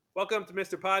Welcome to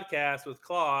Mr. Podcast with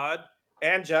Claude.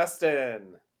 And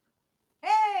Justin.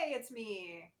 Hey, it's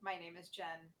me. My name is Jen.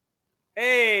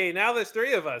 Hey, now there's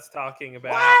three of us talking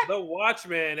about What? The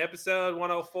Watchmen, episode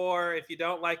 104. If you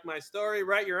don't like my story,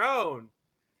 write your own.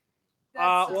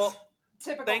 That's Well,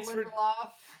 typical thanks for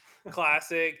Lindelof.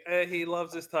 classic. He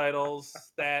loves his titles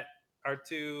that are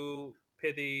too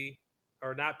pithy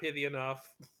or not pithy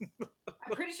enough.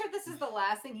 I'm pretty sure this is the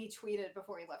last thing he tweeted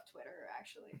before he left Twitter,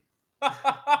 actually.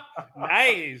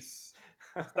 Nice.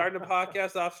 Starting the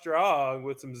podcast off strong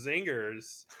with some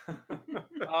zingers.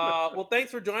 Well, thanks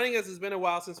for joining us. It's been a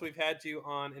while since we've had you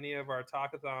on any of our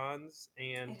talkathons,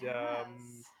 and It has.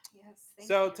 Yes, thank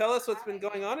so you tell for us what's been having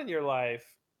going me. on in your life.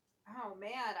 Oh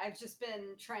man, I've just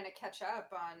been trying to catch up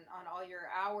on all your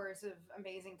hours of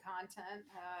amazing content.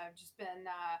 I've just been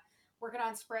working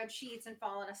on spreadsheets and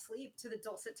falling asleep to the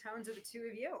dulcet tones of the two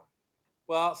of you.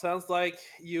 Well, sounds like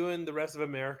you and the rest of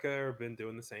America have been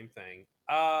doing the same thing.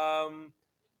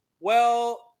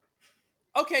 Well,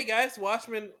 okay, guys,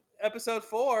 Watchmen episode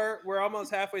 4. We're almost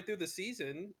halfway through the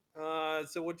season.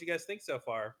 So what do you guys think so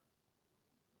far?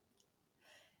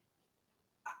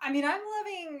 I mean, I'm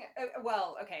loving.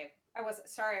 Well, okay. I was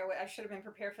sorry. I should have been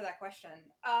prepared for that question.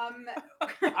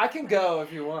 I can go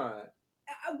if you want.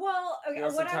 Well, okay, You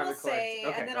want some what I time will to collect? say,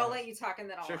 Okay, and then go I'll ahead. let you talk, and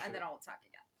then Sure, and then sure. I'll talk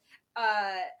again.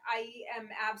 I am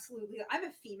absolutely. I'm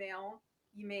a female.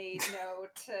 You may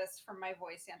notice from my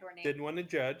voice and or name, Didn't want to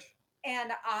judge.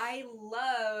 and I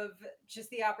love just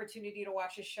the opportunity to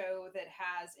watch a show that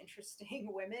has interesting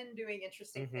women doing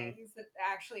interesting Mm-hmm. things that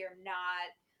actually are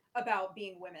not about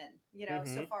being women. So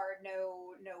Mm-hmm. far,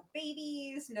 no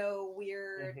babies, no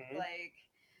weird Mm-hmm. like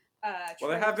Well,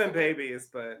 there have tropes been that were. babies,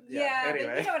 but yeah. Yeah, but you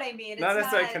Anyway, know what I mean. not It's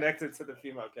necessarily not connected to the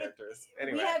female it. characters. We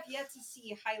Anyway. have yet to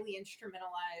see highly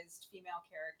instrumentalized female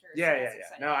characters, so Yeah, yeah,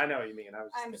 that's yeah. No, I exciting. know what you mean. I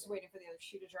was just I'm just kidding. waiting for the other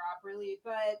shoe to drop, really.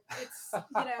 But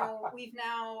it's, we've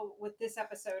now, with this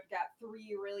episode, got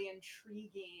three really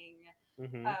intriguing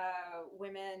Mm-hmm.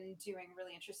 women doing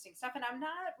really interesting stuff. And I'm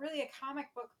not really a comic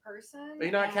book person. Are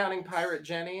you not counting And Pirate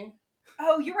Jenny?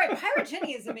 oh, you're right. Pirate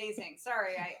Jenny is amazing.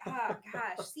 Sorry. Oh,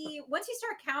 gosh. See, once you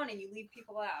start counting, you leave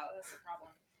people out. That's the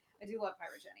problem. I do love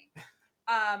Pirate Jenny.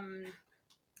 Um,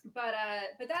 but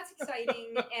that's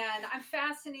exciting, and I'm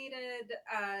fascinated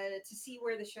to see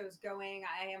where the show's going.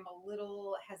 I am a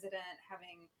little hesitant,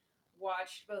 having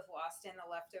watched both Lost and The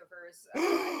Leftovers. I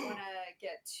don't want to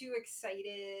get too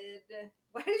excited.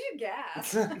 Why did you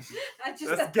gasp? Just That's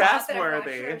the thought gasp that I've watched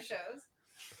worthy. those shows.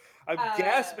 I'm Uh,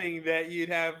 gasping that you'd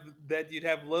have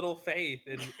little faith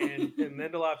in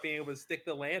Lindelof being able to stick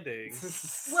the landing.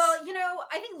 Well,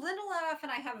 I think Lindelof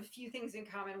and I have a few things in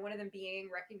common. One of them being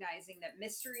recognizing that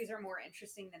mysteries are more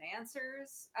interesting than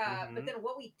answers. But Mm-hmm. then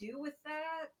what we do with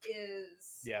that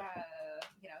is, Yeah.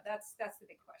 that's the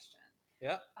big question.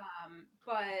 Yeah.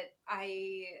 But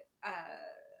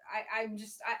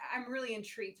I'm really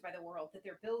intrigued by the world that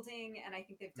they're building, and I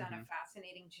think they've done a Mm-hmm.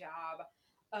 fascinating job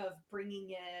of bringing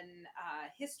in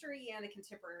history and the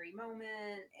contemporary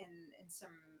moment in some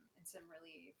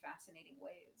really fascinating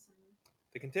ways. And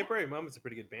The yeah, Contemporary Moment's a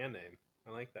pretty good band name.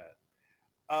 I like that.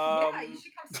 yeah, you Um,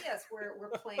 should come see us. We're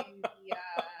playing the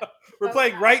we're boat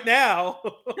playing right now.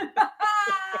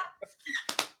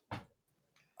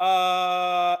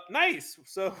 house. Nice.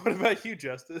 So, what about you,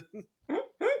 Justin? Yeah.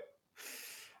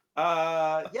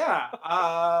 That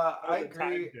was I a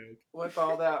time agree joke. with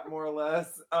all that more or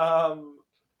less. Uh,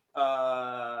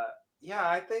 yeah,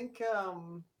 I think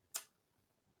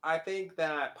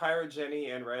that Pirate Jenny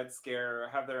and Red Scare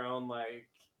have their own like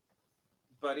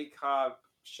buddy cop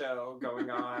show going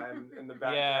on in the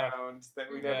Yeah. background that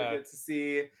we never Yeah. Mhm. get to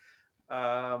see.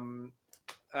 Um,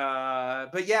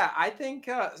 but yeah, I think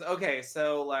okay.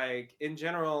 So like in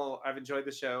general, I've enjoyed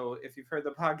the show. If you've heard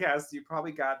the podcast, you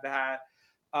probably got that.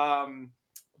 Um,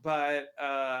 but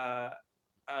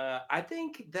I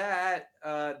think that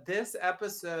this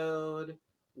episode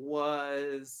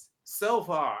was so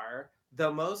far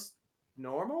the most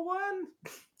normal one,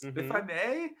 if I Mm-hmm.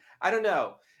 may. I don't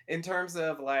know in terms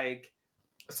of like.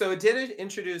 So it did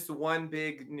introduce one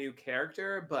big new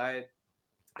character, but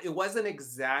it wasn't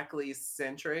exactly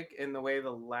centric in the way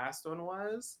the last one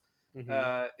was.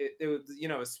 Mm-hmm. It was,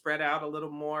 it was spread out a little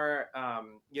more.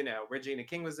 Regina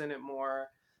King was in it more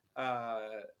uh,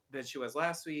 than she was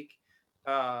last week.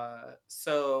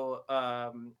 So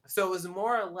it was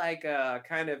more like a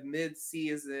kind of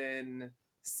mid-season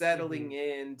Mm-hmm. settling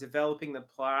in, developing the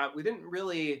plot. We didn't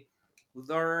really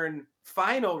learn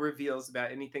final reveals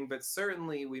about anything, but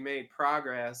certainly we made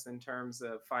progress in terms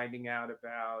of finding out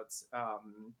about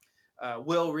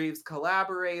Will Reeves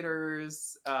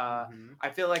collaborators. Mhm. I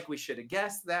feel like we should have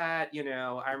guessed that. You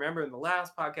know, I remember in the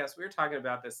last podcast we were talking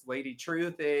about this Lady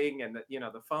True thing and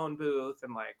the phone booth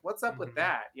and like what's up with Mhm.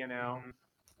 that? You know,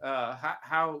 Mhm.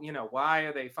 how why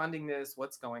are they funding this?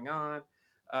 What's going on?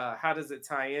 How does it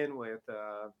tie in with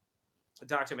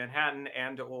Dr. Manhattan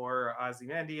and or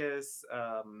Ozymandias?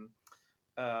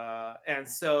 And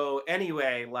so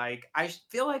anyway, like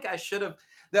feel like I should have.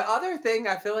 The other thing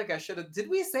I feel like I should have. Did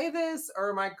we say this or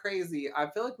am I crazy? I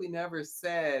feel like we never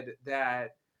said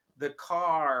that the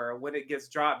car when it gets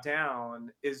dropped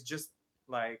down is just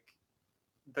like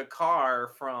the car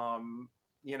from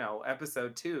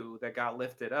episode 2 that got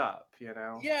lifted up.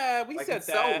 Yeah, we Like said it's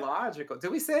so that. logical.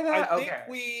 Did we say I that? think Okay.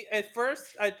 we at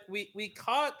first we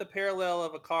caught the parallel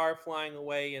of a car flying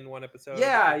away in one episode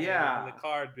Yeah, and the yeah,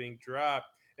 car being dropped,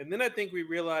 and then I think we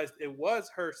realized it was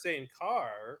her same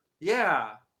car.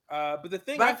 yeah. But the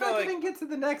thing But I I feel feel like I like, didn't get to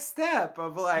the next step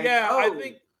of like, yeah, I oh,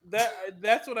 think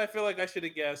that's what I feel like I should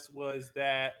have guessed was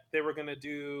that they were gonna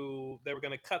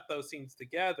cut those scenes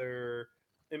together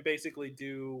and basically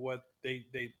do what they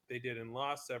did in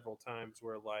Lost several times,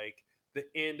 where like the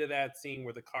end of that scene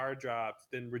where the car drops,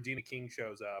 then Regina King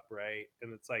shows up, right?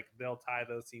 And it's like they'll tie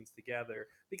those scenes together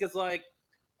because like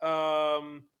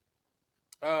um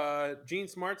Gene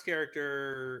Smart's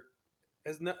character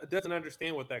doesn't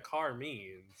understand what that car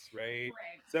means, right?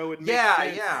 Right. So it makes yeah,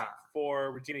 sense yeah,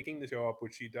 for Regina King to show up,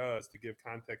 which she does, to give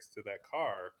context to that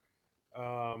car.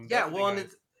 yeah. That's the thing Well, and I.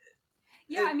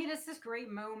 Yeah, I mean, it's this great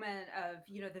moment of,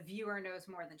 the viewer knows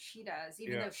more than she does,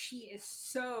 even Yeah. though she is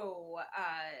so,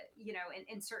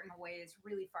 in certain ways,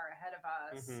 really far ahead of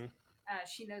us. Hmm.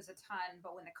 She knows a ton,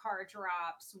 but when the car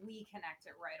drops, we connect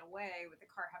it right away with the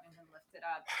car having been lifted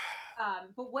up.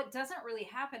 But what doesn't really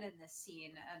happen in this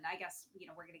scene, and I guess, we're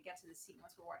going to get to this scene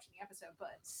once we're watching the episode,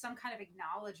 but some kind of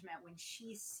acknowledgement when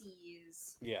she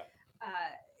sees Yeah.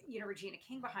 Regina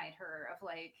King behind her of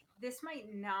like, this might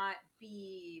not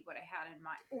be what I had in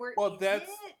mind, or Well, is it?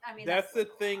 I mean, that's that's the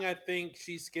like, thing I think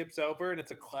she skips over, and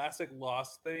it's a classic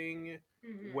Lost thing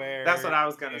that's where what I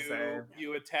was gonna say.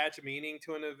 you attach meaning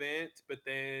to an event, but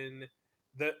then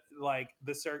the like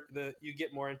the you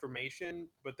get more information,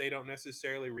 but they don't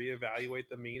necessarily reevaluate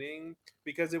the meaning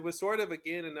because it was sort of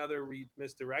again another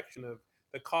misdirection of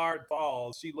the card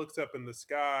falls. She looks up in the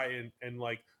sky and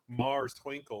like Mars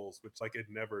twinkles, which like it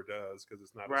never does because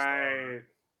it's not a star. Right.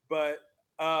 But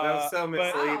That was so but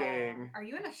wow. misleading. Are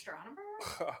you an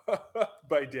astronomer?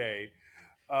 by day,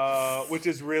 which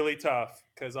is really tough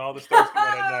because all the stars come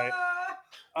out at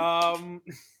night. Um,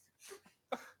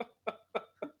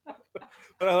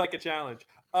 but I like a challenge.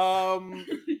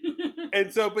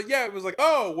 And so, but yeah, it was like,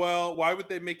 oh well, why would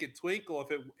they make it twinkle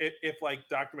if like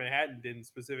Dr. Manhattan didn't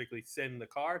specifically send the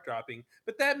car dropping?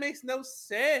 But that makes no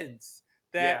sense.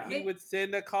 That Yeah. he would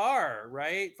send a car,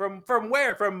 right? From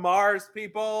where? From Mars,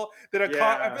 people. Did a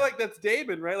car? I Yeah. feel like that's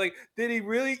Damon, right? Like, did he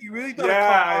really? You really thought a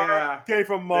Yeah, car yeah. came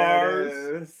from There it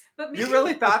Mars? is. But You maybe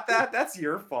really thought that? That's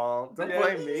your fault. Don't But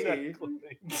blame maybe- me. Exactly.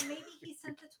 well, maybe he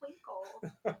sent the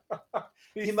twinkle.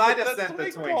 He might have sent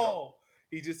the twinkle.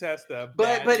 He just has to.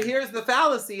 But here's the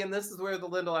fallacy, and this is where the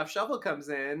Lindelof shuffle comes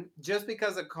in. Just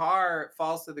because a car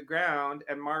falls to the ground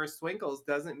and Mars twinkles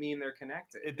doesn't mean they're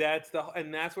connected. That's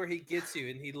where he gets you,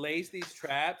 and he lays these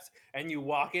traps, and you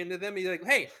walk into them. He's like,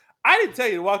 "Hey, I didn't tell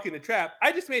you to walk in the trap.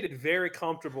 I just made it very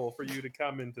comfortable for you to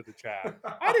come into the trap.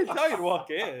 I didn't tell you to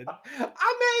walk in.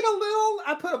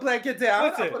 I put a blanket down.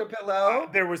 Listen, I put a pillow.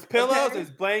 There was pillows. Okay. There's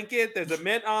blanket. There's a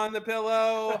mint on the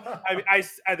pillow. I mean,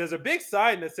 there's a big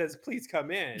sign that says "Please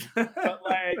come in." But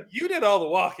like, you did all the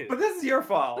walking. But this is your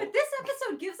fault. But this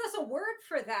episode gives us a word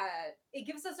for that. It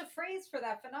gives us a phrase for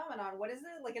that phenomenon. What is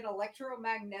it? Like an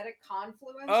electromagnetic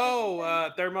confluence? Oh,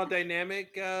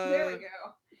 thermodynamic. There we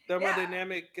go.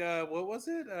 Thermodynamic. What was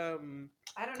it? I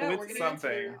don't know. We're gonna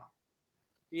something. get to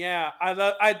Yeah,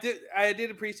 I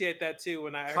did appreciate that too.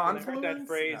 When I heard that Confluence?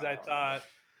 phrase, No.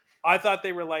 I thought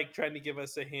they were like trying to give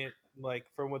us a hint, like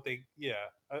from what they,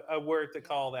 a word to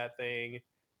call that thing,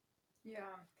 Yeah.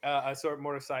 a sort of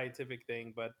more scientific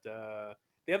thing. But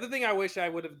the other thing I wish I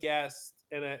would have guessed,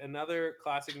 and another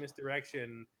classic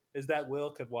misdirection, is that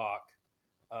Will could walk.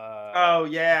 Oh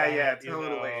yeah, yeah, you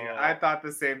totally. know. I thought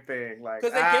the same thing. Like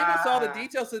Because they gave us all the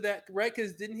details of that, right?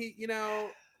 Because didn't he,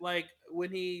 like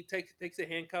when he takes the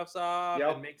handcuffs off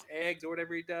Yep. and makes eggs or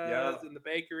whatever he does Yep. in the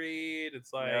bakery, and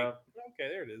it's like, Yep. okay,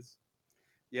 there it is.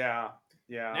 Yeah,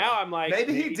 yeah. Now I'm like,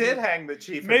 maybe he did hang the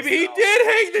chief. Maybe he himself. did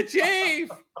hang the chief.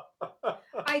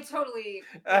 I totally.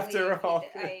 After believe all it.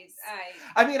 this.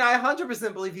 I mean, I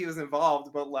 100% believe he was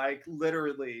involved, but like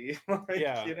literally, like,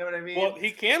 Yeah. you know what I mean? Well, he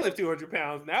can lift 200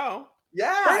 pounds now.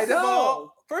 Yeah, I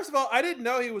know. First of all, I didn't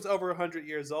know he was over 100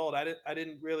 years old. I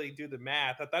didn't really do the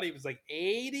math. I thought he was like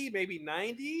 80, maybe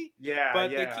 90. Yeah, But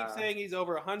they keep yeah. saying he's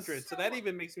over 100, so that So-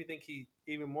 even makes me think he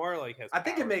even more like has. I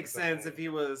think it powers or makes sense if something. he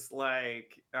was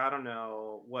like, I don't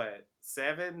know, what,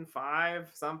 7,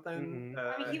 5, something, Mhm.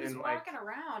 I mean, he was in like walking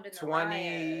around in the riot.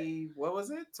 20, what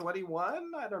was it?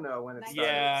 21? I don't know when it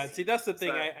Yeah, starts. see, that's the thing.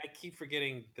 So, I keep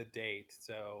forgetting the date,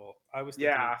 so I was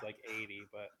thinking yeah. he's like 80,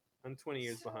 but I'm 20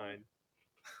 years So- behind.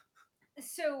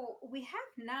 So we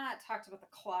have not talked about the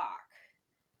clock.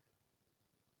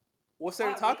 What's there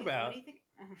to Clock, talk what about? do you think?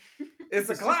 It's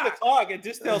a It's just the clock. clock. It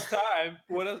just tells time.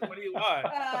 What else? What do you want?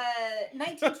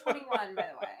 1921, by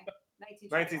the way.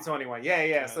 1921. Yeah,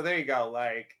 yeah. So Yeah. there you go.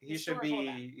 Like he Historical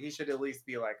event. should at least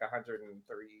be like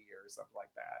 103 or something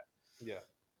like that. Yeah.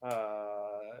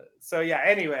 So yeah,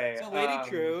 anyway. So Lady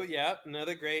True, yep,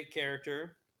 another great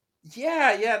character.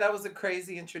 Yeah, that was a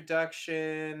crazy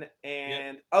introduction.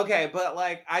 And okay, but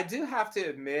like I do have to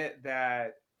admit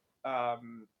that a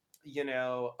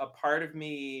part of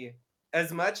me,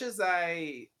 as much as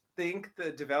I think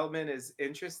the development is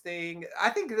interesting, I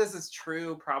think this is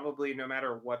true probably no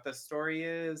matter what the story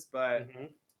is, but Hmm.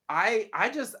 I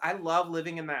love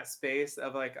living in that space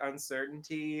of like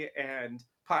uncertainty and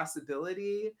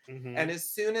possibility. Hmm. And as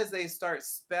soon as they start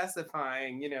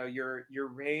specifying, your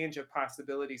range of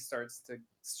possibilities starts to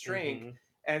shrink. Hmm.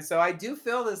 And so I do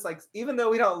feel this, like, even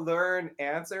though we don't learn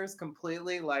answers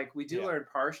completely, like we do Yeah. learn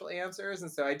partial answers.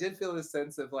 And so I did feel this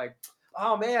sense of like,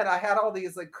 oh man, I had all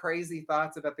these like crazy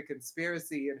thoughts about the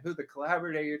conspiracy and who the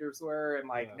collaborators were, and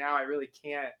like Yeah. now I really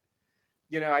can't,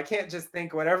 I can't just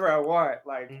think whatever I want.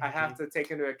 Like I have Mhm. to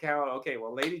take into account, okay,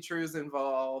 well, Lady True's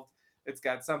involved. It's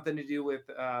got something to do with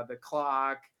the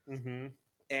clock, Hmm.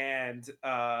 and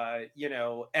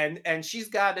and she's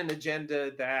got an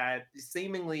agenda that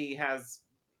seemingly has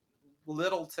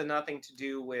little to nothing to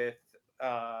do with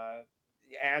uh,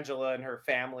 Angela and her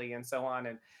family and so on,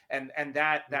 and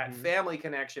that Hmm. family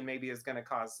connection maybe is going to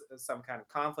cause some kind of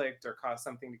conflict or cause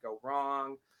something to go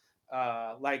wrong.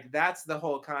 Like that's the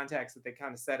whole context that they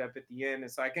kind of set up at the end,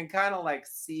 and so I can kind of like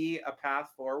see a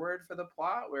path forward for the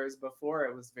plot, whereas before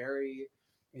it was very,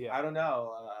 Yeah. I don't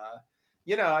know,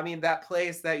 I mean that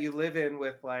place that you live in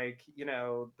with like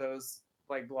those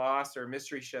like Lost or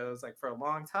mystery shows like for a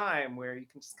long time where you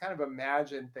can just kind of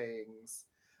imagine things.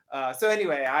 So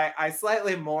anyway, I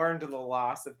slightly mourned the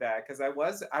loss of that because I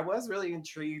was really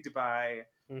intrigued by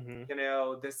Hmm.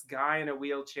 this guy in a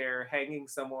wheelchair hanging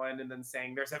someone and then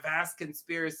saying there's a vast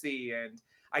conspiracy and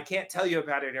I can't tell you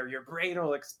about it or your brain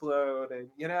will explode, and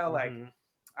like Hmm.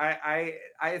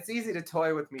 it's easy to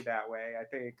toy with me that way, I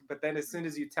think. But then as soon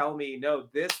as you tell me, no,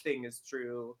 this thing is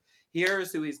true,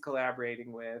 here's who he's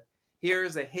collaborating with,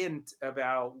 here's a hint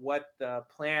about what the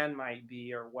plan might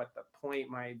be or what the point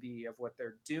might be of what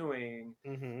they're doing,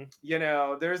 Hmm.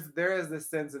 there is this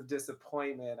sense of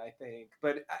disappointment, I think.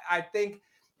 But I think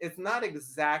it's not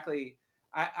exactly,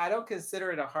 I don't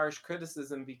consider it a harsh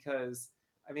criticism because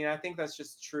I mean, I think that's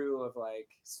just true of like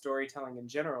storytelling in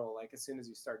general. Like as soon as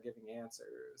you start giving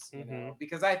answers, Hmm.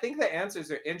 because I think the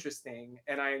answers are interesting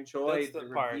and I That's enjoyed the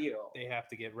the part reveal. they have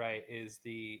to get right is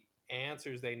the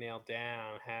answers they nail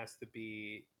down has to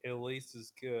be at least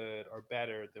as good or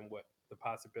better than what the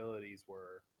possibilities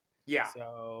were. Yeah,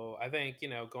 So I think,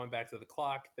 going back to the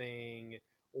clock thing,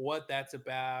 what that's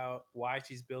about, why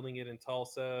she's building it in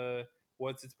Tulsa,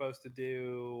 what's it supposed to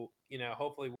do,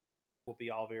 hopefully will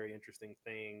be all very interesting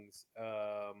things.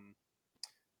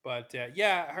 But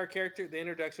yeah, her character, the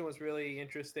introduction was really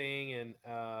interesting, and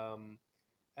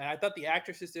I thought the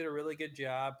actresses did a really good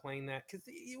job playing that because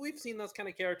we've seen those kind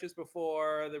of characters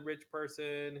before, the rich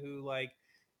person who like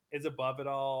is above it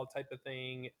all type of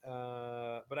thing.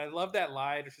 But I love that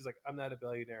line where she's like, "I'm not a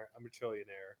billionaire, I'm a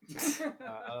trillionaire."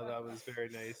 I thought that was very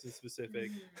nice and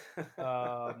specific.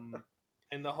 Um,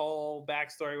 and the whole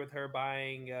backstory with her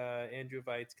buying Andrew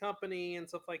Veidt's company and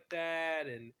stuff like that,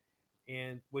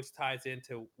 and which ties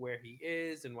into where he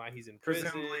is and why he's in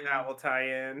presumably that prison. will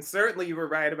tie in. Certainly, you were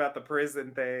right about the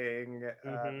prison thing. They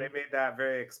Hmm. made that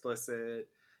very explicit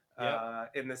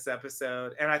Yep. in this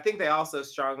episode, and I think they also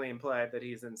strongly implied that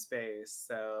he's in space.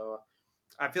 So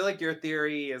I feel like your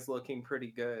theory is looking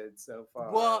pretty good so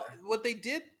far. Well, what they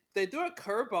did, they threw a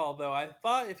curveball though. I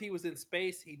thought if he was in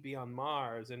space, he'd be on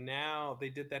Mars, and now they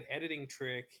did that editing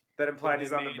trick That where implied they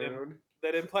he's on the made him moon.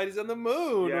 that implied he's on the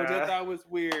moon, which I Yeah, thought was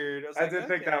weird. I was I like, did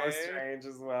think that was okay, strange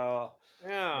as well.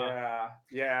 yeah.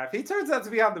 Yeah. If he turns out to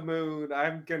be on the moon,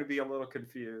 I'm gonna be a little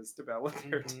confused about what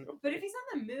they're Hmm. doing. But if he's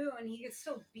on the moon, he could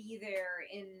still be there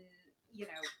in,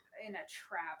 in a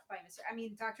trap by Mr. I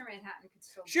mean, Dr. Manhattan could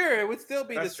still Sure, be it would still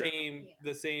be That's true. Yeah.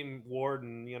 the same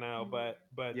warden, you know, Mhm.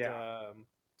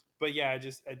 but yeah,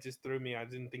 it just threw me. I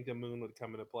didn't think the moon would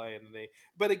come into play, and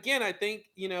but again, I think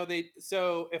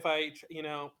So if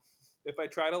if I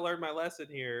try to learn my lesson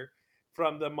here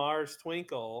from the Mars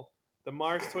twinkle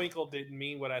didn't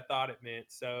mean what I thought it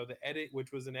meant. So the edit,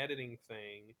 which was an editing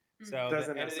thing, so the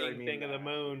Doesn't necessarily editing mean thing of the that.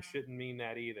 moon Yeah. shouldn't mean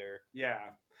that either.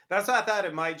 Yeah. That's why I thought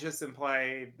it might just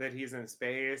imply that he's in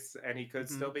space and he could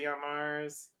Mm-hmm. still be on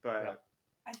Mars, Yeah. but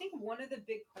I think one of the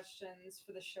big questions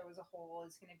for the show as a whole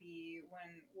is going to be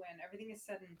when everything is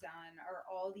said and done, are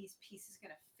all these pieces going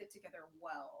to fit together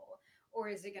well, or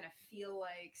is it going to feel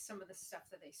like some of the stuff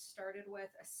that they started with,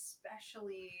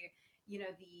 especially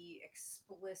the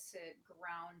explicit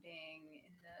grounding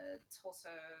in the Tulsa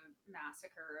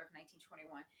massacre of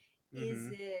 1921? Is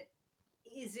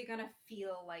Mm-hmm. it going to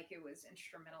feel like it was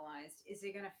instrumentalized? Is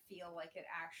it going to feel like it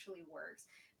actually works?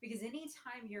 Because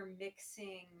anytime you're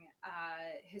mixing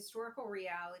historical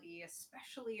reality,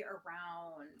 especially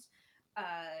around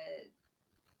uh,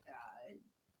 uh,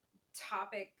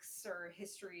 topics or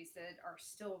histories that are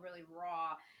still really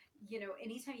raw,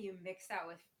 anytime you mix that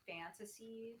with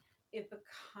fantasy,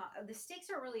 the stakes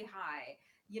are really high.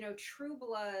 True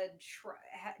Blood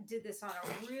did this on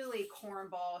a really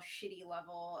cornball, shitty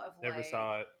level of Never like,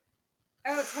 saw it.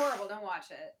 oh, it's horrible. Don't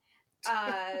watch it.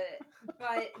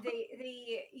 But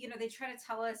they try to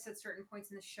tell us at certain points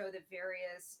in the show that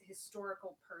various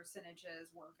historical personages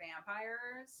were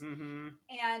vampires, Mm-hmm.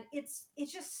 and it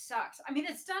just sucks. I mean,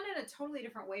 it's done in a totally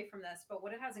different way from this, but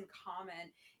what it has in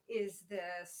common is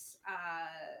this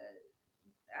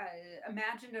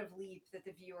imaginative leap that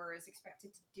the viewer is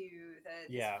expected to do. That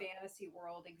Yeah. this fantasy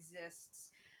world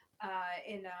exists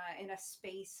in a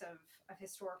space of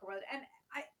historical world, and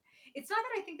it's not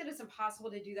that I think that it's impossible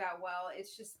to do that well.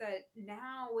 It's just that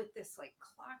now with this like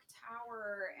clock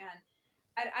tower,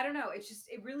 and I don't know. It's just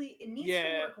it needs to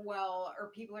Yeah. work well,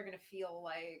 or people are going to feel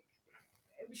like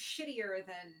shittier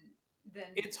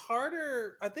than. It's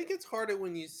harder. I think it's harder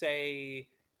when you say,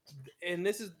 and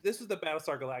this is the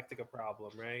Battlestar Galactica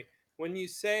problem, right? When you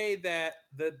say that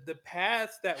the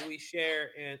paths that we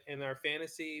share in our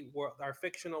fantasy world, our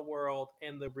fictional world,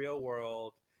 and the real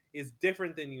world is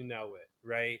different than you know it,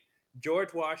 right?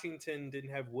 George Washington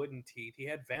didn't have wooden teeth; he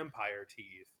had vampire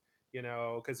teeth,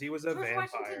 because he was a George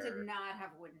Washington did vampire. not have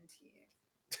wooden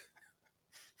teeth.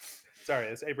 Sorry,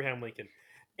 it's Abraham Lincoln,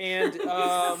 and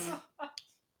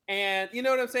and you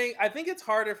know what I'm saying? I think it's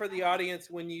harder for the audience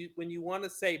when you want to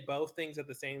say both things at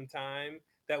the same time,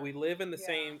 that we live in the Yeah.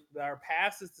 same, our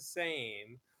past is the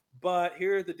same, but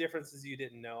here are the differences you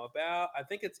didn't know about. I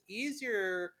think it's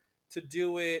easier to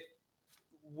do it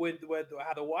with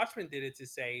how the Watchmen did it, to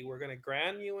say we're going to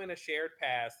ground you in a shared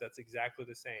past that's exactly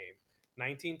the same.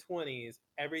 1920s,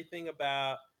 everything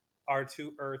about our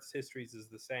two Earths histories is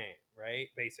the same, right?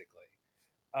 Basically.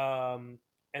 Um,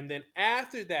 and then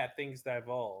after that, things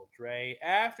divulge, right?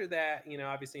 After that,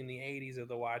 obviously in the 80s of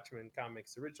the Watchmen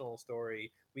comics original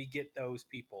story, we get those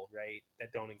people, right,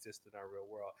 that don't exist in our real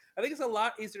world. I think it's a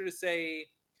lot easier to say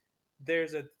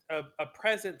there's a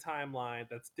present timeline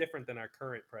that's different than our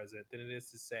current present than it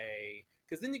is to say,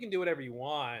 because then you can do whatever you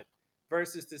want,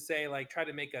 versus to say, like, try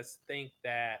to make us think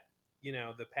that,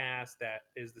 the past that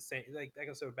is the same, like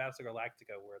I said with Battlestar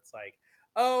Galactica, where it's like,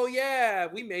 oh yeah,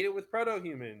 we made it with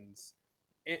proto-humans.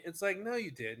 It's like, no,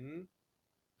 you didn't.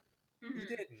 You Mhm.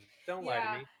 didn't. Don't lie to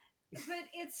Yeah, me. but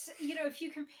it's if you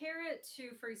compare it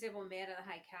to, for example, Man in the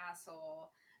High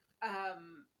Castle,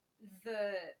 um,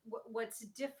 what's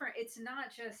different? It's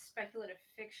not just speculative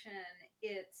fiction.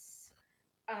 It's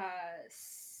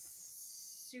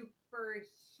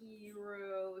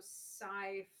superhero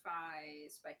sci-fi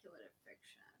speculative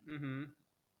fiction. Mm-hmm.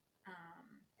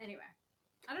 Anyway,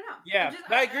 I don't know. Yeah,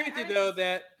 but I agree with you I though just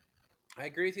that I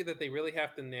agree with you that they really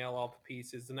have to nail all the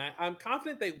pieces, and I'm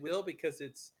confident they will, because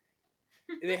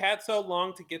they had so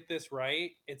long to get this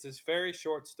right. It's this very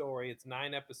short story. It's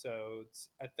 9 episodes.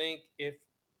 I think if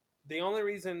the only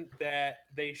reason that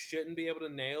they shouldn't be able to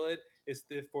nail it is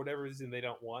if for whatever reason they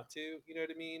don't want to. You know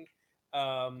what I mean?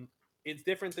 It's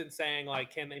different than saying, like,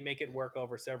 can they make it work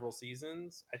over several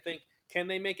seasons? I think, can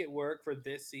they make it work for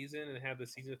this season and have the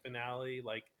season finale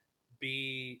like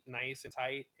be nice and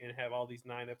tight and have all these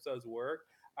 9 episodes work?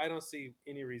 I don't see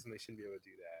any reason they shouldn't be able to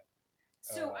do that.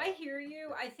 So I hear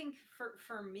you. I think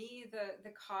for me the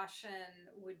caution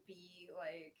would be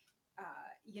like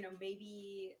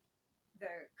maybe the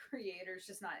creator's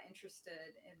just not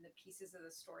interested in the pieces of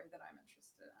the story that I'm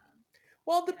interested in.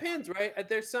 Well, it depends, right?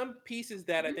 There's some pieces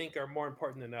that I Mhm. think are more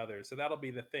important than others, so that'll be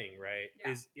the thing, right?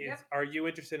 Yeah. Is Yep. are you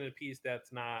interested in a piece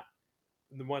that's not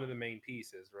one of the main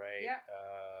pieces, right? Yeah.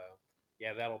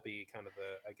 Yeah, that'll be kind of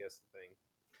I guess, the thing.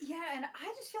 Yeah, and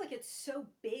I just feel like it's so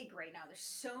big right now. There's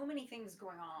so many things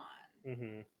going on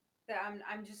Mm-hmm. that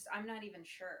I'm not even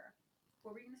sure.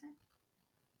 What were you gonna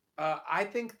say? I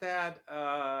think that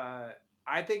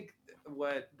I think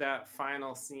what that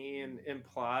final scene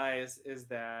implies is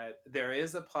that there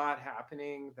is a plot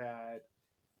happening that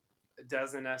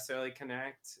doesn't necessarily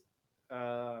connect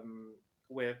um,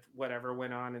 with whatever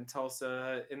went on in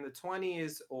Tulsa in the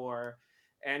 20s or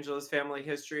Angela's family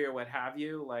history or what have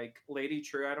you. Like Lady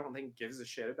True, I don't think gives a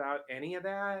shit about any of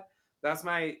that. That's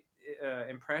my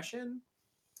impression.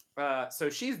 So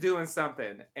she's doing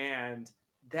something, and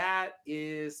that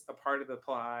is a part of the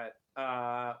plot.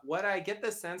 What I get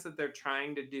the sense that they're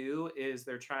trying to do is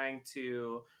they're trying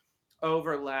to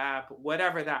overlap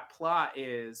whatever that plot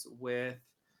is with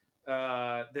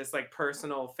this like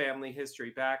personal family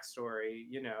history backstory,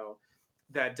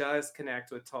 that does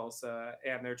connect with Tulsa,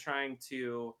 and they're trying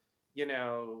to,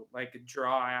 like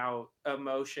draw out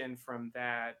emotion from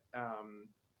that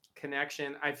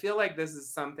connection. I feel like this is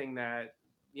something that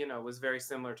was very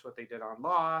similar to what they did on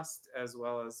Lost as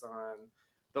well as on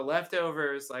The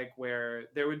Leftovers, like where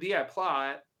there would be a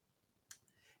plot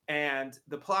and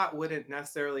the plot wouldn't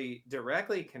necessarily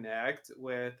directly connect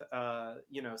with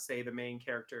say the main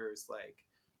character's like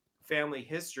family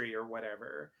history or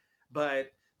whatever,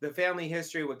 but the family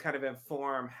history would kind of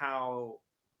inform how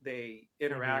they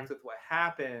Mm-hmm. interact with what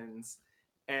happens,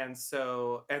 and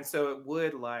so it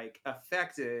would like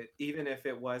affect it even if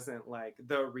it wasn't like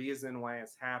the reason why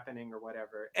it's happening or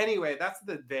whatever. Anyway, that's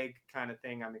the vague kind of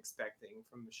thing I'm expecting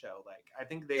from the show. Like I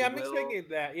think they Yeah, I'm will. expecting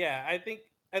that. Yeah, I think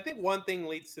one thing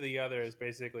leads to the other is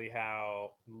basically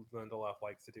how Lindelof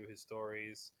likes to do his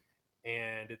stories,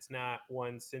 and it's not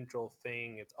one central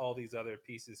thing. It's all these other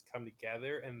pieces come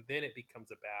together, and then it becomes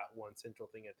about one central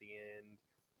thing at the end.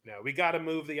 We got to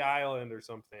move the island or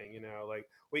something. Like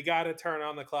we got to turn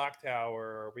on the clock tower,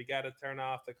 or we got to turn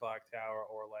off the clock tower,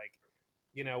 or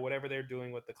like, whatever they're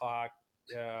doing with the clock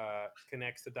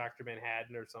connects to Dr.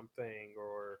 Manhattan or something,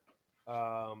 or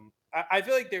I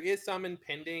feel like there is some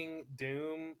impending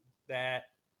doom that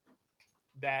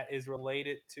is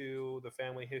related to the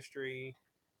family history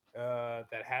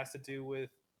that has to do with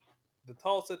the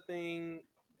Tulsa thing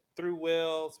through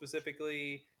Will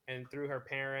specifically and through her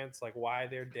parents, like why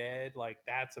they're dead. Like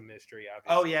that's a mystery,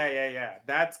 Oh obviously. yeah, yeah, yeah.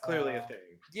 That's clearly a Uh, thing.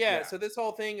 yeah, Yeah. so this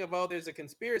whole thing of, oh, there's a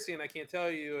conspiracy and I can't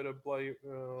tell you, it'll blow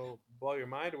your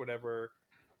mind or whatever.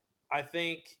 I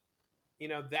think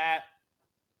that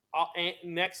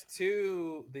next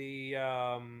to the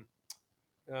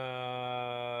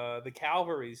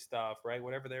Calvary stuff, right?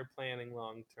 Whatever they're planning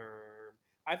long term,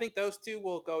 I think those two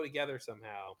will go together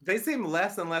somehow. They seem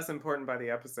less and less important by the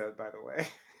episode, by the way.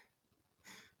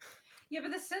 Yeah,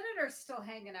 but the senator's still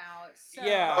hanging out. So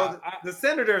Yeah, Oh, the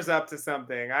senator's up to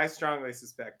something. I strongly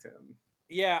suspect him. I think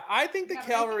the yeah, but I think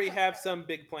Calvary that, have some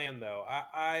big plan though.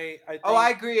 I Oh, I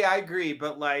think agree. I agree.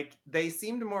 But like, they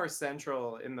seemed more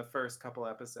central in the first couple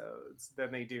episodes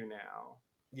than they do now.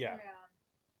 yeah. yeah.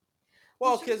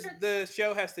 Well, Well, should we because start? the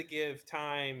show has to give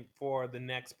time for the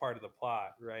next part of the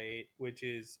plot, right? Which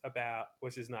is not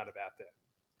about them.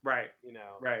 Right.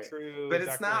 Right. True, But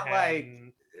it's Dr. not like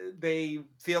Manhattan. they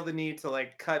feel the need to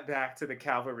like cut back to the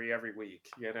cavalry every week.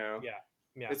 Yeah,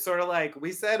 yeah, It's sort of like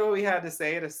we said what we had to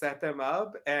say to set them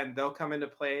up, and they'll come into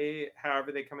play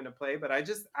however they come into play. But I'm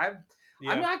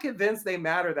yeah. not convinced they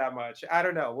matter that much. I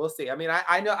don't know. We'll see. I mean,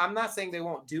 I know I'm not saying they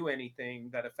won't do anything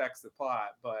that affects the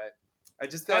plot, but I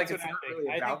just feel like That's what it's I not think. really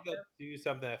I think about they'll them. do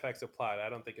something that affects the plot. I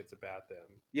don't think it's about them.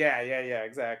 Yeah, yeah, yeah,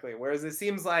 exactly. Whereas it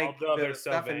seems like Although the they're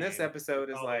so stuff in this vain, it's episode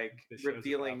is all like like the show's about them.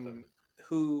 revealing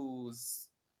who's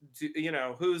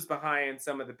who's behind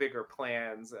some of the bigger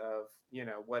plans of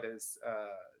what is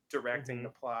directing Hmm. the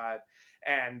plot,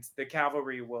 and the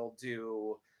cavalry will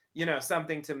do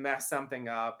something to mess something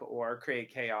up or create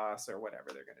chaos or whatever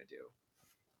they're going to do.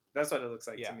 That's what it looks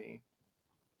like to Yeah, me.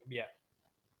 yeah,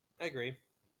 I agree.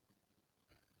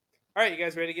 All right, you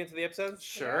guys ready to get into the episode? Yeah.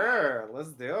 Sure, let's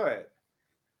do it.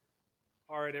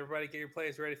 All right, everybody, get your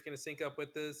plays ready if you're going to sync up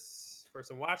with this for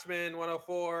some Watchmen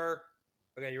 104.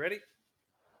 Okay, you ready?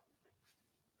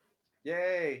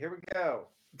 Yay, here we go.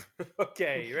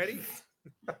 Okay, you ready?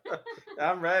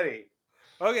 I'm ready.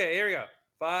 Okay, here we go.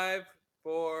 5,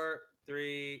 4,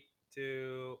 3,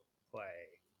 2, play.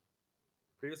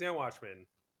 Previously on Watchmen.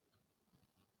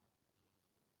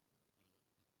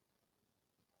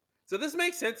 So this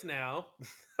makes sense now.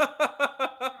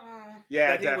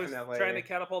 Yeah, That he was definitely. trying to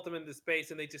catapult him into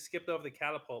space, and they just skipped over the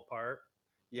catapult part.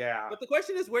 Yeah. But the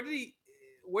question is, where did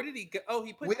he go? Oh,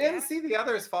 he put We didn't gas. see the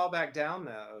others fall back down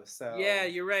though, so Yeah,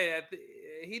 you're right.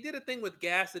 he did a thing with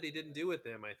gas that he didn't do with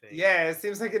them. I think. Yeah, it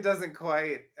seems like it doesn't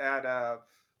quite add up.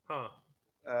 Huh.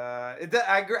 I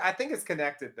agree. I think it's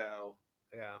connected though.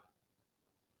 Yeah.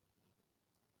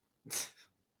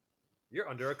 You're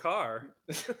under a car.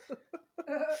 Sick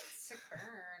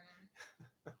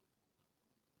burn.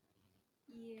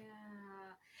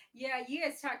 Yeah, you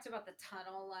guys talked about the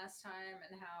tunnel last time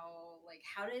and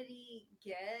how did he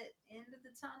get into the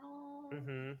tunnel?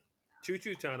 Mm-hmm. Choo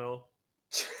choo tunnel.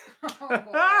 Oh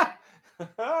boy.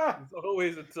 It's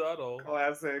always a tunnel.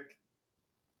 Classic.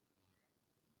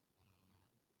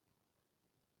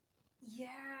 Yeah,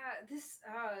 it's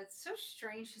so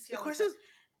strange to see The all question is,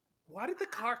 why did the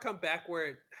car come back where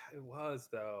it was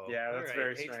though? Yeah, that's All very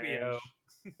right, strange. HBO.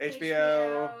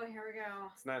 HBO. Here we go.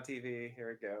 It's not TV.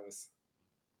 Here it goes.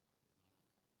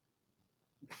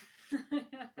 Oh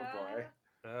boy.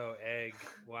 Oh, egg.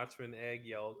 Watchmen egg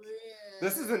yolk.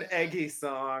 This is an eggy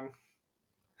song.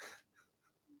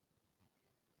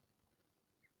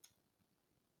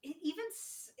 It even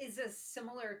is a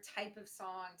similar type of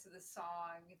song to the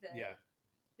song that Yeah.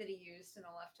 that he used in The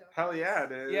Leftovers. Hell yeah,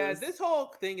 it is. Yeah, this whole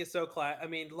thing is so I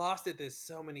mean, Lost did this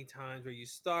so many times where you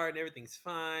start and everything's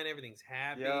fine, everything's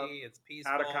happy, Yep. it's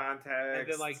peaceful. Out of context.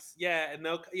 And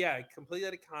then completely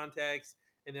out of context,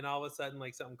 and then all of a sudden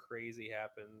like something crazy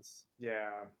happens. Yeah.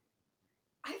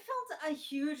 I felt a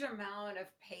huge amount of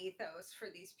pathos for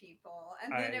these people,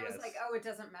 and then it was like, yes. oh, it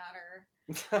doesn't matter.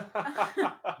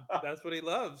 That's what he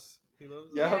loves. He loves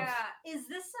Yep. Yeah, is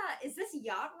this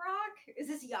yacht rock? Is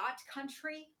this yacht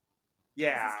country?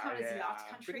 Yeah. Does this count as yeah. yacht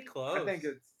country? pretty close. I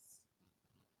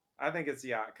think it's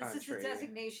yacht country. This is the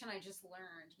designation I just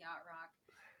learned. Yacht rock.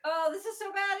 Oh, this is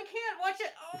so bad. I can't watch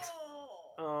it.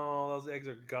 Oh, those eggs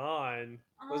are gone.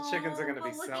 Those chickens are gonna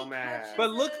but be look, so he mad. catches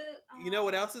But look, it. you know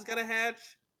what else is gonna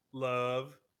hatch?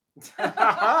 Love.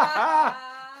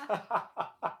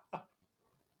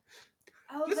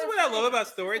 Oh, This is that's what I love right. about This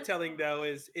is storytelling, though,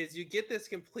 is you get this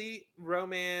complete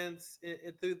romance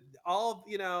through all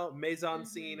mise en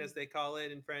scene, Mhm. as they call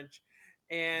it in French,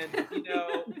 and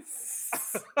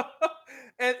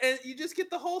and you just get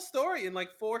the whole story in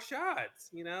like 4 shots.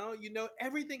 You know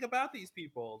everything about these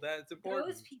people that's important.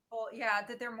 Those people, yeah,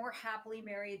 that they're more happily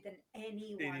married than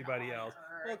anyone Anybody on else?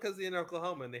 Earth. Well, because in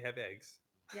Oklahoma and they have eggs.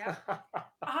 Yeah,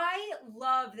 I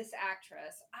love this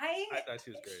actress. I thought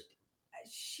she was great.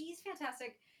 She's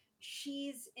fantastic.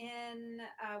 She's in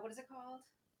what is it called?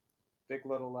 Big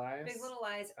Little Lies. Big Little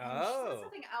Lies. And she's Oh. in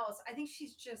something else. I think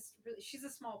she's just she's a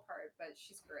small part, but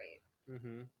she's great.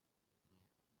 Mm-hmm.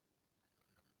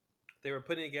 They were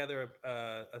putting together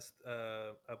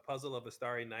a puzzle of a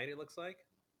Starry Night. It looks like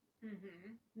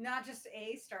Not just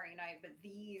a Starry Night, but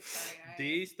the Starry Night.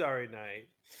 the Starry Night.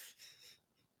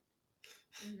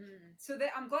 So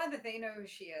I'm glad that they know who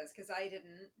she is because I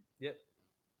didn't. Yep,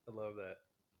 I love that.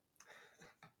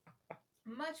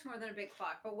 Much more than a big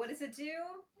clock, but what does it do?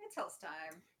 It tells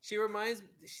time. She reminds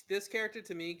this character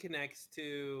to me connects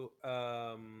to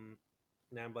now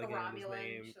I'm blanking on his Romulan.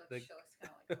 name. She looks kind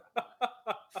of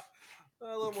like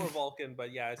A little more Vulcan,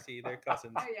 but yeah, I see they're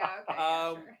cousins. Oh yeah, okay,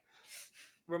 yeah, sure.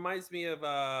 Reminds me of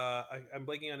I'm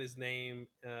blanking on his name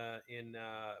in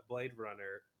Blade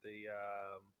Runner. The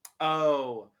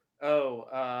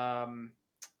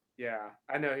yeah,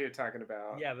 I know who you're talking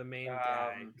about. yeah, the main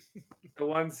guy. The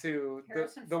ones who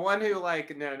Harrison the one who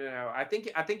like no. I think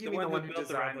you The mean the one one who who built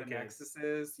the designed the replicant.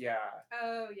 Nexuses. Yeah.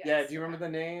 Oh yes. Yeah, do you remember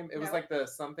the name? It was No. like the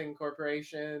something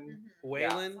corporation. Mhm.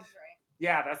 Wayland. Sounds right.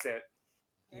 Yeah, that's it.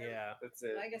 Yeah. That's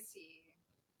it. Legacy.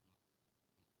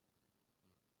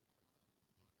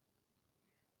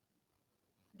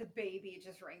 The baby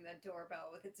just rang the doorbell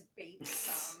with its baby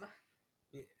thumb.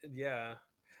 Yeah.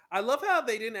 I love how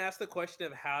they didn't ask the question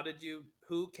of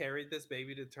who carried this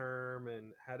baby to term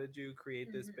and how did you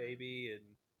create this Mhm. baby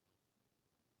and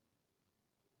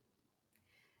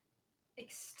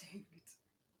Extinct.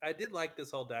 I did like this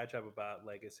whole diatribe about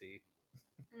legacy.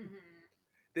 Mm-hmm.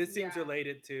 This seems Yeah.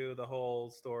 related to the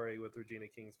whole story with Regina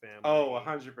King's family. Oh,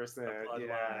 100%. bloodline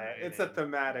Yeah, it's a and-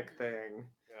 thematic thing,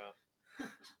 Yeah.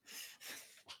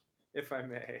 if I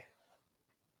may.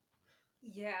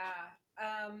 Yeah.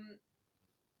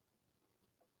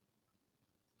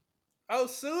 Oh,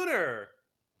 Sooner,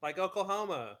 like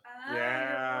Oklahoma.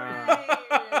 Yeah.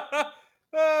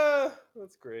 Right.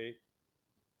 That's great.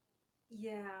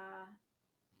 Yeah.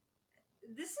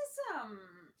 This is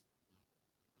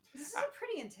a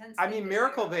pretty intense. I thing mean, to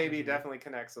Miracle do. Baby definitely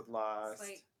connects with It's Lost,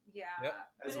 like, yeah. Yep.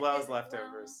 as but well it- as it-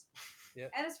 Leftovers.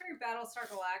 And it's very Battlestar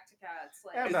Galactica. It's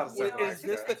like, And you Battlestar know, Galactica. Is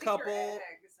this I the take your couple?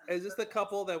 eggs and Is this the put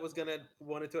couple that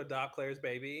wanted to adopt Claire's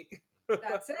baby?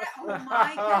 That's it. Oh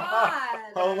my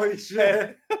god. Holy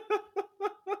shit.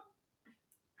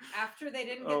 After they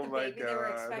didn't get Oh the my baby they were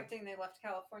God. expecting, they left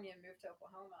California and moved to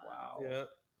Oklahoma. Wow.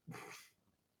 Yeah.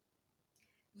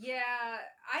 Yeah,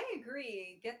 I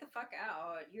agree. Get the fuck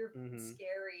out. You're Mhm.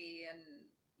 scary and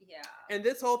yeah. And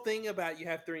this whole thing about you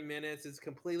have 3 minutes is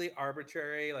completely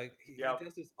arbitrary. Like he Yep.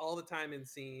 does this all the time in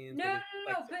scenes. No, and no, it's,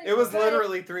 no, like, no, but It was but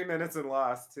literally 3 minutes in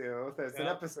Lost too. There's an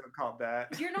Yep. episode called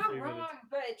that. you're not 3 wrong, minutes.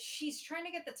 but she's trying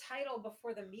to get the title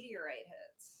before the meteorite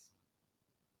hits.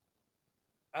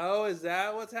 Oh, is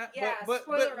that what's happening? Yeah, but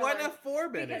spoiler why alert, not 4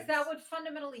 minutes? Because that would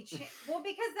fundamentally change. Well,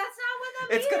 because that's not when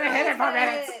the It's gonna hit in 4 meteorite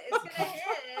minutes. hit. It's gonna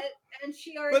hit, and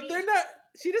she already. But they're not.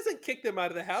 She doesn't kick them out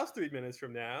of the house 3 minutes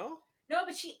from now. No,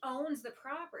 but she owns the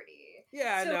property.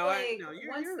 Yeah, I So, know. like, I know.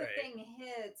 once You're the right. thing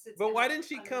hits, it's. But why gonna didn't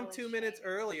she come fundamentally 2 minutes change.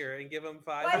 earlier and give him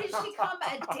 5? Why didn't she come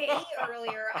a day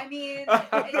earlier? I mean,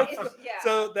 yeah.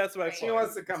 So that's my Right. She point.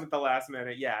 wants to come at the last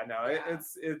minute. Yeah, no, Yeah.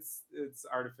 it's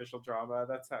artificial drama.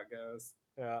 That's how it goes.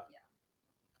 Yeah.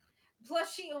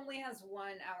 Plus, she only has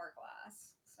 1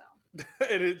 hourglass, so.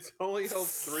 And it's only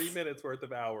holds 3 minutes worth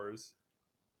of hours.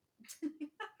 3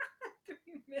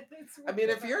 minutes. I mean,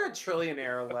 worth if of you're a hours.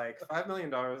 trillionaire, like $5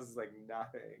 million is like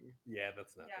nothing. Yeah,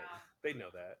 that's nothing. Yeah. They know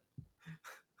that.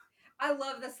 I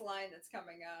love this line that's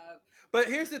coming up. But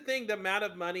here's the thing: the amount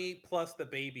of money plus the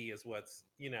baby is what's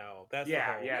that's the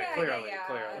Yeah, whole. yeah, clearly,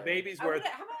 clearly. The baby's I would- worth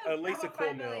how about, at least how a about cool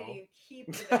 $5 million mil. You keep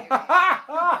the baby.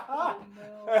 Oh,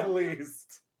 no. At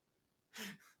least.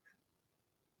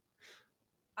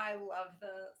 I love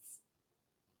this.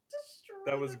 Destroy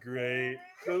That was the great.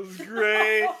 planet. That was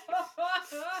great.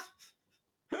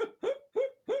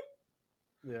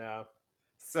 Yeah,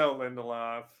 So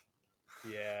Lindelof.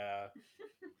 yeah.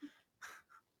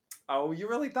 Oh, you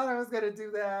really thought I was gonna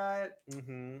do that?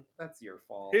 hmm That's your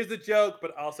fault. Here's the joke,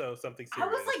 but also something I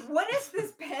serious. was like, what does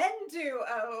this pen do?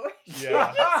 Oh, she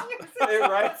Yeah. just uses It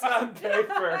writes on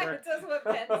paper. It does what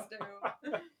pens do.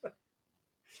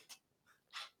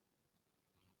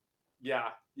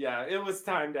 Yeah, it was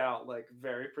timed out like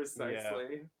very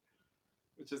precisely,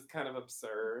 which is kind of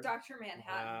absurd. Dr. Manhattan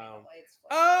Wow. made the lights flicker.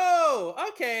 Oh,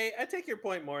 okay. I take your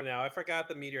point more now. I forgot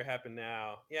the meteor happened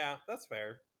now. Yeah, that's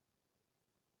fair.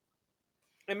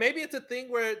 And maybe it's a thing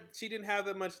where she didn't have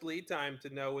that much lead time to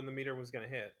know when the meteor was going to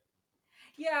hit.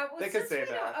 Yeah, well, They could since say we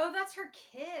know- that. oh, that's her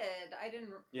kid. I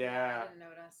didn't. Yeah. I didn't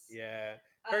notice. Yeah.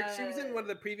 She was in one of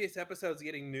the previous episodes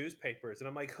getting newspapers, and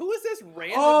I'm like, who is this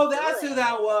random Oh, that's girl? who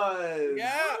that was.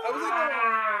 Yeah,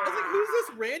 I was like, who's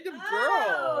this random Oh,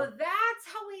 girl? that's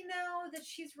how we know that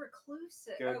she's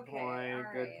reclusive. Good Okay, point.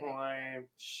 all Good right. point.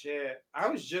 Shit, I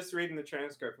was just reading the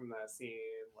transcript from that scene.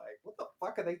 Like, what the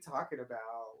fuck are they talking about?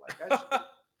 Like, I should,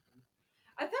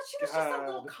 I thought she was just a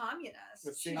little God. The communist.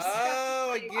 She scene- just got Oh,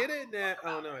 I like- get it now.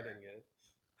 Oh no, I didn't get it.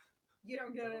 You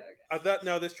don't get it. I thought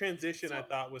no, this transition I So-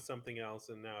 thought was something else,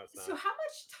 and now it's not. So how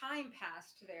much time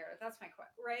passed there? That's my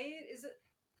question. Right? Is it?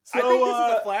 So, I think this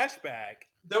is a flashback.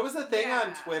 there was a thing Yeah,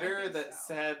 on I Twitter think that so.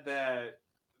 said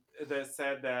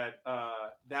that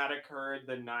that occurred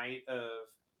the night of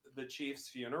the Chief's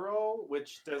funeral,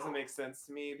 which doesn't make sense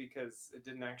to me because it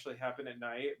didn't actually happen at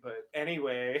night. But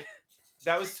anyway,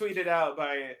 that was tweeted out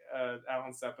by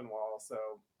Alan Sepinwall, so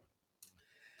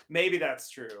maybe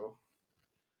that's true.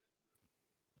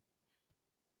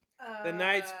 The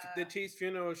night the Uh, Chief's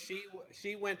funeral,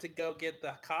 she went to go get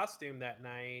the costume that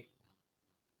night.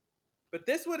 But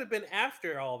this would have been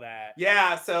after all that.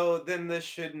 Yeah, so then this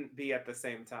shouldn't be at the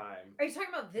same time. Are you talking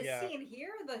about this Yeah. scene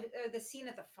here, or the scene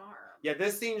at the farm? Yeah,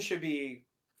 this scene should be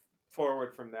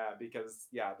forward from that because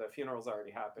the funeral's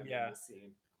already happened Yeah. in this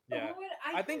scene. But Yeah. what would-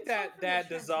 I think couldn't tell that from the that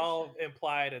dissolve transition.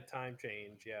 implied a time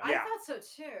change. Yeah. I Yeah. thought so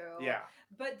too. Yeah.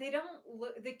 But they don't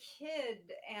look. The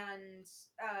kid and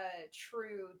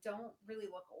True don't really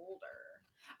look older.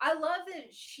 I love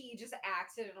that she just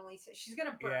accidentally said she's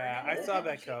gonna burn. Yeah, it, I saw and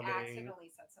that she coming. Accidentally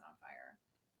sets it on fire.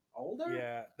 Older?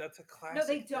 Yeah, that's a classic. No,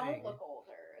 they don't thing. look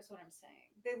older. Is what I'm saying.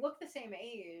 They look the same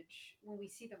age when we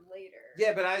see them later.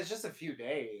 Yeah, but it's just a few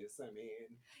days. I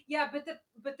mean, Yeah, but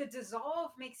the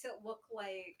dissolve makes it look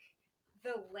like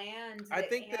the land I that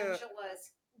think the-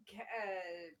 Angela's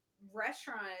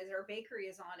restaurant is or bakery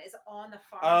is on the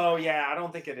farm. oh yeah, I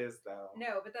don't think it is though.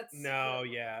 No, but that's No,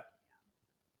 yeah.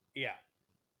 Yeah.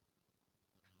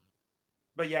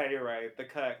 But yeah, you're right. The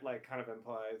cut like kind of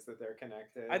implies that they're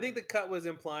connected. I think the cut was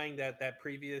implying that that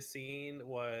previous scene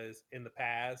was in the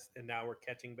past, and now we're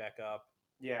catching back up.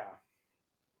 Yeah.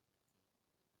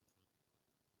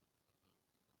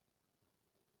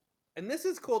 And this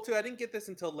is cool too. I didn't get this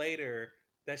until later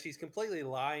that she's completely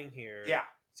lying here. Yeah.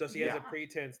 So she has a Yeah.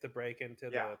 pretense to break into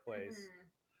Yeah. the place. Mhm.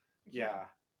 Yeah.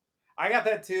 I got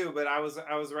that too, but I was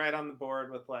right on the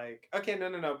board with like, okay,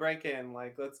 no, break in.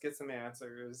 Like, let's get some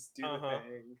answers. Do the Uh-huh.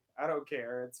 thing. I don't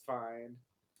care. It's fine.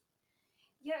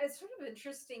 Yeah, it's sort of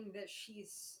interesting that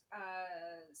she's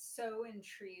so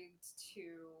intrigued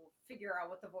to figure out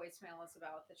what the voicemail is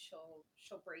about that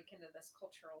she'll break into this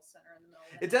cultural center in the middle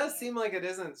of the It does night. seem like it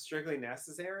isn't strictly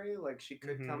necessary. Like she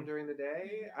could come Mhm. during the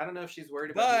day. Mhm. I don't know if she's worried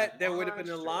about being But there would have been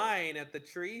a watched or. line at the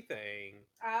tree thing.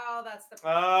 Oh, that's the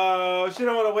problem. Oh, she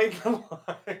don't want to wait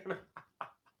in line.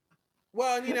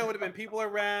 Well, and would have been people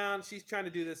around. She's trying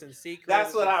to do this in secret.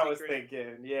 That's what in I was secret.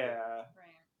 thinking. Yeah. Right.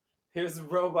 Here's a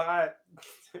robot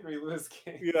Henry Louis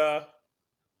King. Yeah.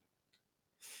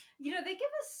 They give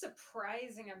a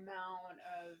surprising amount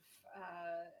of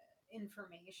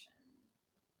information.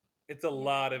 It's a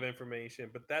lot of information,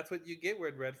 but that's what you get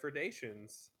with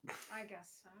Redfordations. I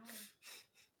guess so.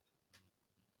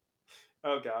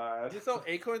 Oh God. This whole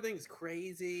acorn thing's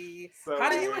crazy. So How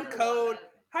do you weird. encode?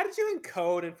 How did you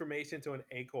encode information to an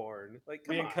acorn? Like,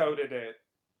 come We on. encoded it.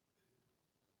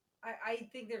 I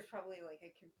think there's probably like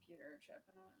a computer chip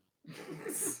in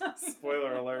it.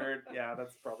 Spoiler alert. Yeah,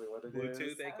 that's probably what it is.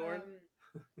 Bluetooth acorn.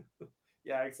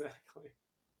 Yeah, exactly.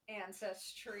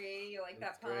 Ancestry, you like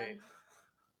That's that pun? great.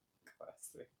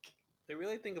 Classic. They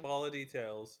really think of all the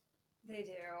details. They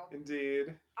do.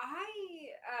 Indeed. I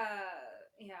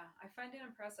find it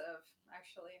impressive,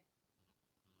 actually.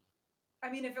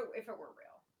 I mean, if it were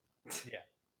real.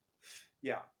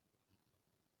 Yeah.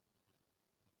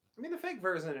 I mean, the fake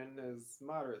version is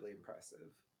moderately impressive.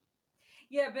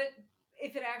 Yeah, but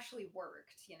if it actually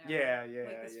worked, Yeah,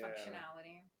 like this yeah.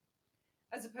 functionality,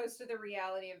 as opposed to the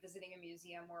reality of visiting a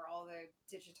museum where all the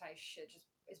digitized shit just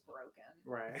is broken.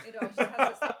 Right. It all just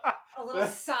has a little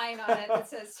sign on it that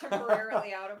says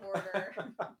temporarily out of order.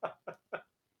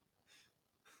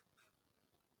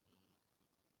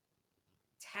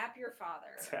 Tap your father.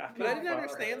 Tap But I your didn't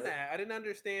understand father. that. I didn't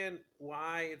understand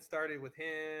why it started with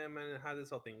him and how this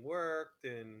whole thing worked.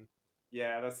 And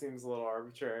Yeah, that seems a little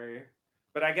arbitrary.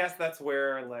 But I guess that's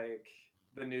where like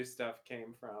the new stuff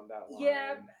came from. That line.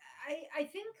 Yeah, I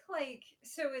think like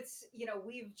so it's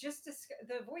we've just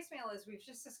the voicemail is we've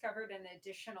just discovered an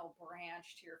additional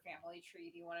branch to your family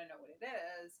tree. Do you want to know what it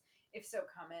is? If so,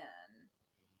 come in.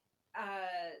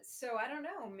 So I don't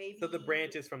know. Maybe so the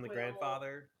branch is from the Will-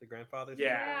 grandfather. The grandfather's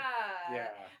Yeah.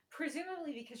 Yeah.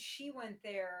 Presumably because she went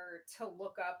there to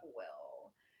look up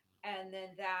Will, and then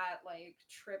that like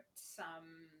tripped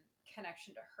some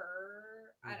connection to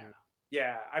her. I don't know.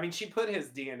 Yeah. I mean, she put his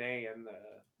DNA in the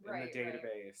Right, right.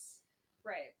 database.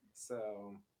 Right.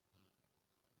 So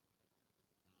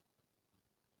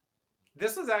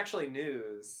this was actually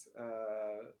news.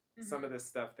 Some of this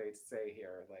stuff they say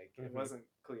here, like it Mhm. wasn't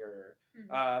clear.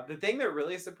 Mhm. The thing that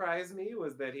really surprised me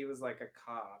was that he was like a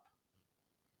cop.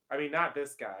 I mean, not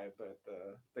this guy, but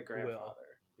the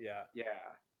grandfather. Yeah.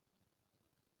 Yeah.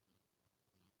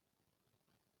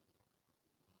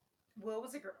 Will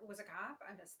was a cop.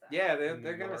 I missed that. Yeah, In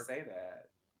they're New gonna York. say that.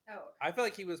 Oh. I feel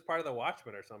like he was part of the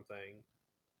Watchmen or something.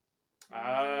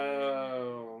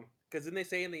 Oh. Because didn't they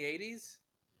say in the 80s?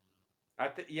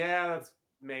 Yeah, that's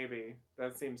maybe.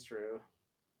 That seems true.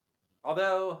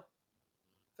 Although I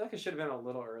feel like it should have been a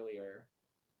little earlier.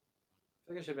 I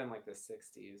feel like it should have been like the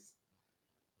 60s.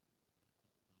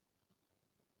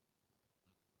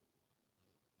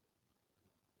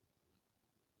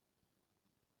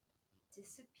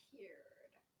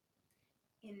 Disappeared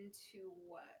into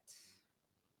what?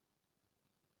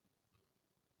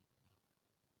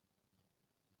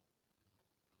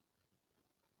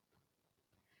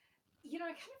 I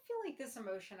kind of feel like this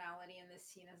emotionality in this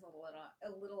scene is a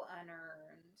little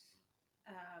unearned.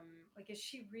 Like, is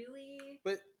she really?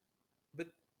 But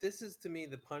this is to me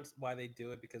the punch why they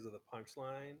do it because of the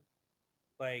punchline.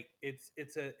 Like it's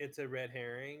a red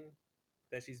herring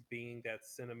that she's being that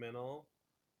sentimental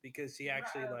because she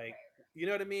actually Right, like okay. you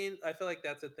know what I mean? I feel like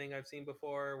that's a thing I've seen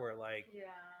before where like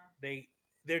Yeah.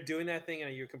 they're doing that thing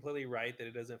and you're completely right that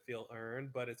it doesn't feel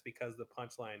earned, but it's because the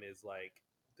punchline is like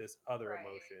this other Right.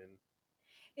 emotion.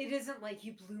 It isn't like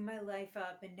you blew my life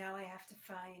up and now I have to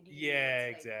find you. Yeah,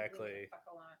 It's like, leave me exactly. the fuck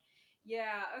alone.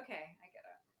 Yeah. Okay, I get it.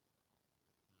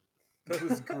 That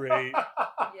was great.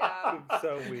 Yeah. It's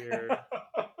so weird.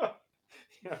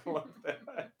 Yeah, I love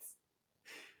that.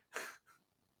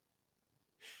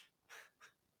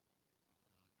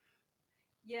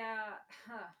 Yeah.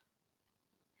 Huh.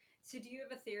 So, do you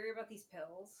have a theory about these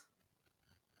pills?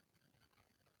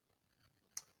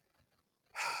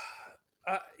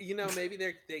 Maybe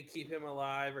they keep him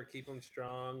alive or keep him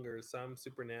strong or some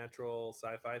supernatural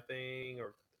sci-fi thing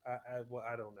or I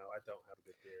don't know. I don't have a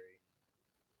good theory.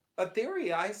 A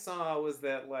theory I saw was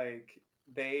that like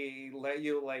they let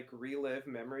you like relive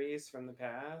memories from the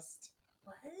past.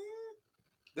 What?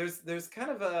 There's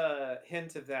kind of a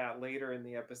hint of that later in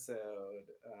the episode,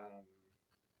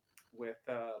 with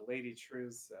Lady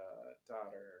True's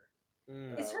daughter.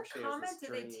 Mm. Is her She has comment? this Did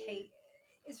they dream. take?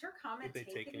 Is her comment they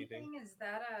take take anything? anything? Is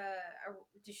that a?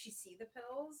 Does she see the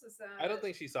pills? Is that? I don't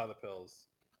think she saw the pills.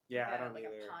 Yeah, I like don't like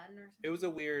either. a pun or something. It was a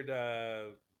weird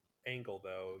angle,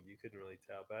 though. You couldn't really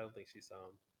tell, but I don't think she saw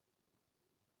him.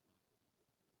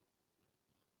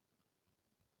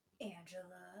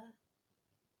 Angela.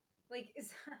 Like is.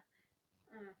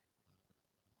 Mm.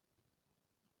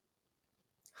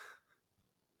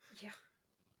 Yeah.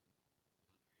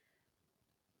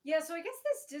 Yeah, so I guess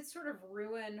this did sort of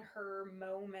ruin her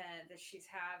moment that she's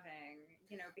having,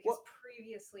 because Well-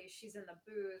 previously she's in the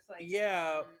booth, like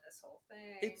Yeah. telling this whole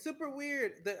thing. It's super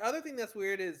weird. The other thing that's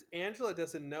weird is Angela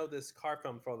doesn't know this car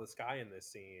fell from the sky in this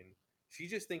scene. She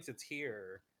just thinks it's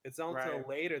here. It's not until Right.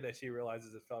 later that she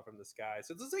realizes it fell from the sky.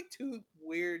 So there's like two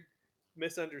weird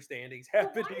misunderstandings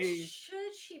But why happening.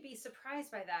 should she be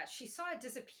surprised by that? She saw it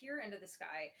disappear into the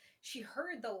sky. She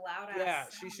heard the loud ass. Yeah,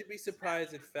 she sound should be of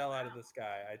surprised it smash fell out of ground. the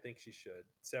sky. I think she should.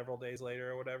 Several days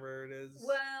later or whatever it is.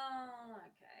 Well,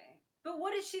 okay. But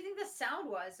what did she think the sound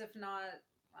was if not.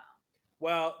 Wow.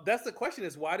 Well, that's the question: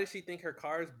 is why does she think her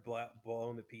car is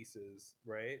blown to pieces,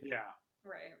 right? Yeah.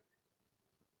 Right.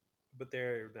 But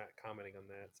they're not commenting on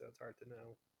that, so it's hard to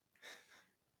know.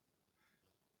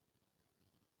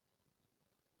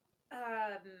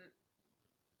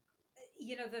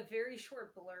 The very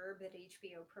short blurb that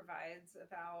HBO provides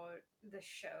about the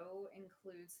show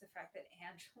includes the fact that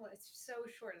Angela, it's so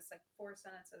short, it's like 4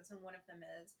 sentences, and one of them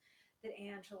is that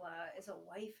Angela is a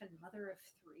wife and mother of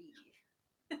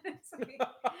 3. It's like,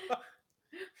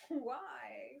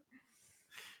 why?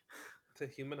 To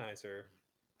humanize her.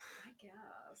 I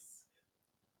guess.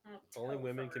 Only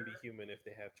women can be human if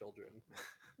they have children.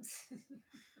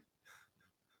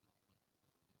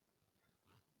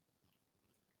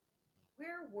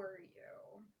 Where were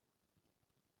you?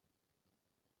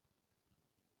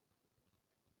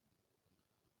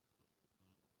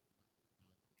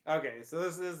 Okay, so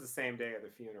this is the same day of the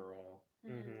funeral.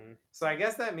 Mm-hmm. So I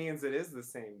guess that means it is the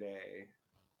same day.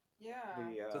 Yeah.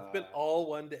 The So it's been all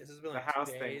one day. This has been the like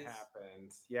house 2 thing days.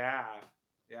 happened.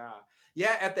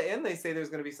 Yeah. At the end, they say there's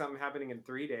going to be something happening in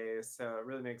 3 days, so it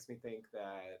really makes me think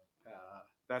that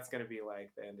that's going to be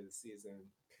like the end of the season.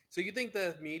 So you think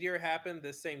the meteor happened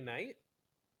this same night?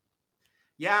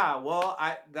 Yeah, well,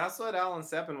 that's what Alan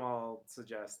Sepinwall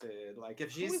suggested. Like,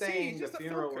 if Who she's is he? saying He's the just a film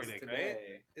funeral was critic, right?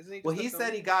 today, Isn't he? well, just a he film-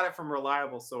 said he got it from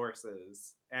reliable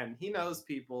sources, and he knows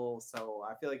people, so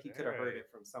I feel like he could have heard Alright. it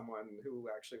from someone who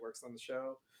actually works on the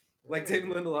show, like David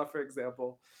Lindelof, for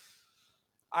example.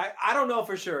 I don't know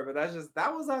for sure, but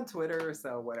that was on Twitter,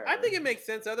 so whatever. I think it makes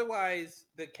sense. Otherwise,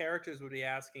 the characters would be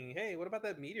asking, "Hey, what about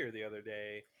that meteor the other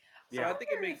day?" So Yeah. I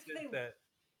think it wonder makes if sense they- that.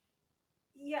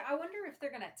 Yeah, I wonder if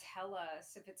they're gonna tell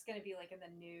us, if it's gonna be like in the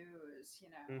news,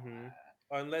 Mhm.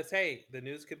 Unless, hey, the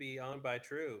news could be owned by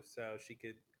True, so she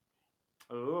could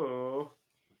Ooh,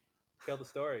 kill the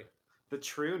story. the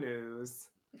true news.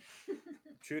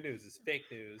 True news is fake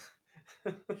news.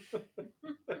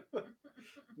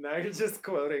 Now you're just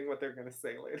quoting what they're gonna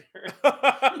say later.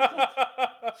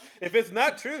 If it's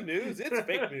not true news, it's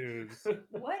fake news.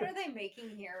 What are they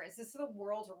making here? Is this the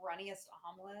world's runniest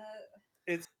omelet?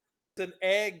 It's an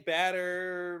egg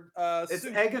batter It's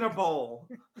soup. egg in a bowl.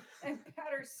 And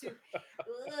batter soup.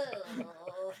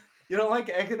 Ugh. You don't like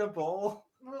egg in a bowl?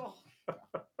 Ugh.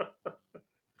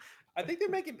 I think they're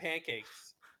making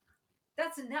pancakes.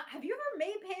 That's not. Have you ever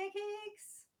made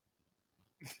pancakes?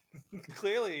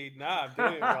 Clearly not. I'm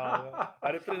doing it wrong.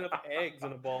 I didn't put enough eggs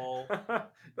in a bowl.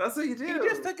 That's what you do. He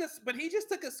just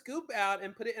took a scoop out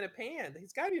and put it in a pan.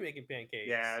 He's got to be making pancakes.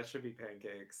 Yeah, it should be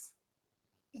pancakes.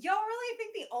 Y'all really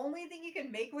think the only thing you can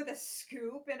make with a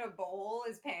scoop in a bowl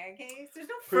is pancakes? There's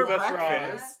no Prove fruit us in wrong. that.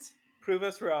 breakfast. Prove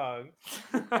us wrong.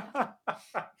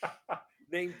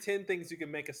 Name 10 things you can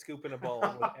make a scoop in a bowl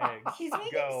with eggs. He's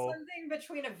making Go. something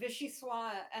between a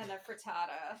vichyssoise and a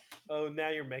frittata. Oh, now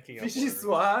you're making up Fishy words.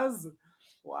 swaz?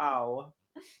 Wow.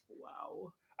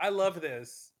 I love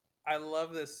this. I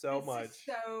love this so This much. is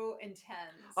so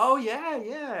intense. Oh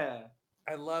yeah.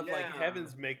 I love like Yeah.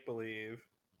 heaven's make believe.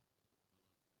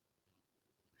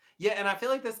 Yeah, and I feel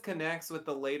like this connects with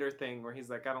the later thing where he's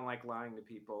like, I don't like lying to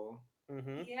people.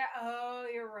 Mm-hmm. Yeah. Oh,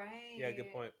 you're right. Yeah,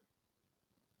 good point.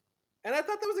 And I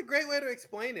thought that was a great way to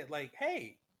explain it. Like,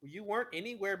 hey, you weren't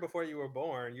anywhere before you were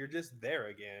born. You're just there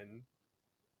again.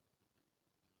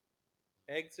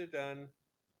 Eggs are done.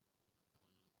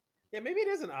 Yeah, maybe it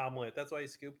is an omelet. That's why he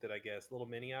scooped it, I guess. Little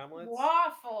mini omelets.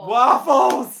 Waffle.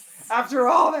 Waffles. After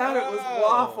all that, it was Oh,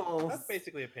 waffles. That's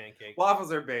basically a pancake.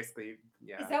 Waffles are basically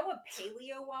Is that what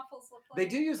paleo waffles look like? They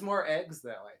do use more eggs though,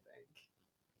 I think.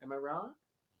 Am I wrong?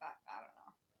 I don't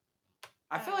know.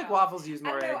 I I feel don't like know. waffles use I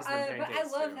more don't know, eggs than pancakes.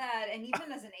 but I love too. that. And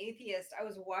even as an atheist, I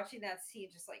was watching that scene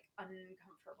just like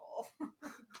uncomfortable.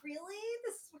 Really?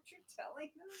 This is what you're telling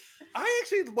us? I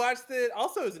actually watched it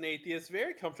also as an atheist,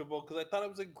 very comfortable because I thought it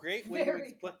was a great way to Very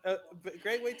explain.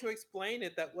 Great way to explain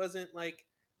it that wasn't like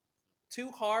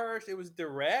too harsh. It was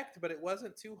direct, but it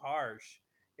wasn't too harsh,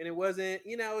 and it wasn't.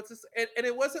 It's just and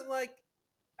it wasn't like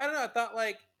I don't know. I thought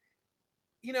like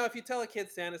if you tell a kid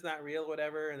Santa's not real,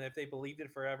 whatever, and if they believed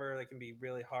it forever, that can be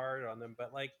really hard on them.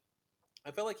 But like,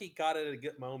 I felt like he got it at a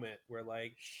good moment where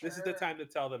like this is the Sure. time to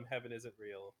tell them heaven isn't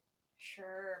real.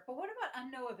 Sure. But what about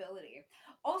unknowability?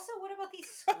 Also, what about these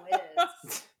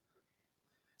squids?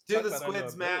 Do Talk the about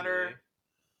squids unknowability. matter?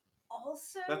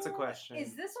 Also, That's a question.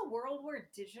 Is this a world where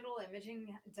digital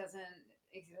imaging doesn't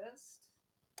exist?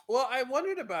 Well, I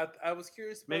wondered about. I was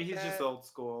curious. About Maybe he's just that. old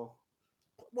school.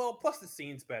 Well, plus the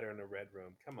scene's better in the red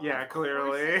room. Come on. Yeah,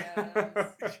 clearly.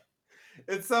 it is.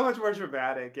 It's so much more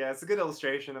dramatic. Yeah, it's a good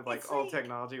illustration of like It's old like-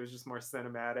 technology was just more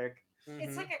cinematic.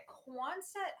 It's Mhm. like a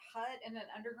Quonset hut in an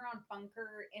underground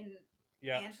bunker in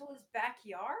yeah. Angela's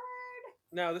backyard.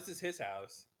 No, this is his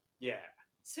house. Yeah.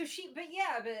 So but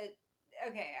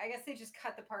okay. I guess they just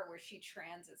cut the part where she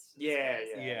transits. To the Yeah, space.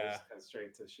 yeah. Yeah. Just cut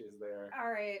straight to she's there. All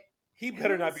right. He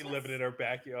better not Who's be living this? in her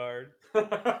backyard.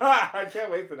 I can't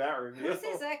wait for that reveal. Who's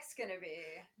his ex gonna be?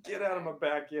 Get out of my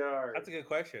backyard. That's a good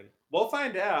question. We'll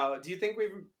find out. Do you think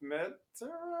we've met her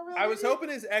already? I was hoping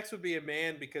his ex would be a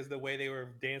man because the way they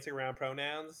were dancing around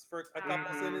pronouns for a couple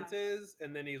Ah. sentences,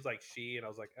 and then he was like she, and I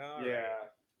was like, oh, all right. Yeah.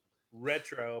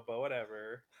 Retro, but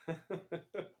whatever.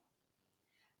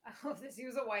 Oh, this he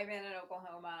was a white man in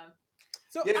Oklahoma.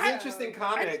 So Yeah, it's an I, interesting I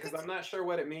comment need because to- I'm not sure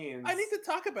what it means. I need to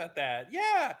talk about that.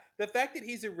 Yeah, the fact that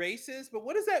he's a racist, but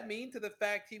what does that mean to the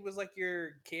fact he was like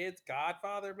your kid's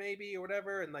godfather, maybe, or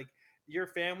whatever, and like your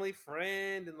family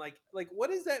friend, and like what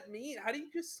does that mean? How do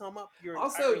you just sum up your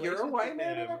Also, entire you're a relationship white with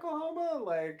man in him? Oklahoma.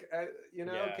 Like,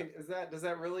 Yeah. does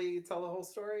that really tell the whole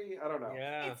story? I don't know.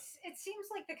 Yeah, It seems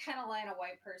like the kind of line a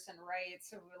white person writes.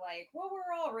 So we're like, well,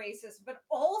 we're all racist, but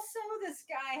also this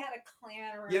guy had a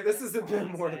clan. around Yeah, this his is a bit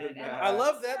more closet, than and that. I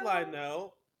love that also- line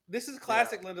though. This is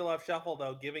classic Lindelof Shuffle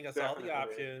though, giving us all the Definitely.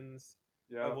 options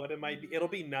Yeah, of what it might be. It'll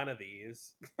be none of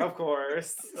these. of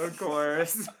course, of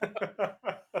course.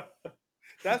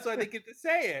 That's why they get to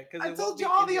say it because I told you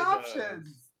all the options.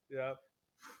 Yep.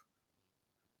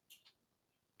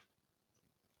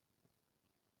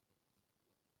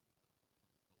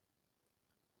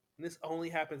 And this only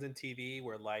happens in TV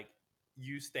where like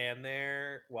you stand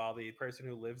there while the person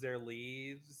who lives there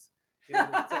leaves.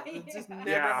 It just Yeah. never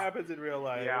Yeah. happens in real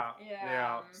life. Yeah,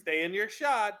 Yeah. Stay in your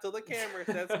shot till the camera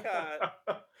says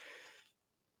cut.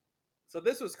 So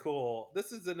this was cool.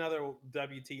 This is another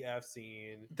WTF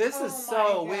scene. This Oh is my so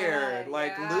God, weird.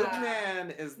 Like yeah. Luke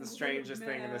Man is the strangest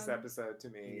thing in this Man. episode to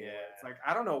me. Yeah. It's like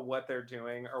I don't know what they're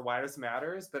doing or why this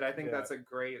matters, but I think Yeah. that's a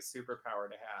great superpower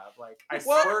to have. Like I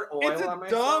Well, squirt oil It's a on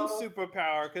dumb myself.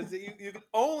 superpower because you can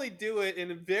only do it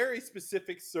in a very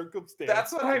specific circumstance.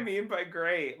 That's what I mean by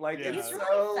great. Like Yeah. it's He's so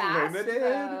really fast, limited.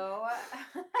 though.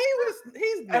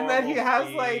 He's And then he normal has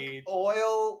speed. like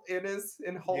oil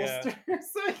in holsters.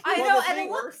 So I Well, know, the and thing-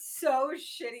 it looks so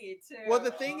shitty too. Well,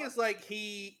 the thing is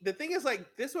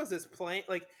like this was his plan.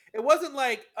 Like it wasn't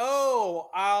like, oh,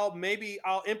 I'll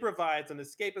improvise and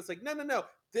escape. It's like, no.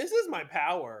 This is my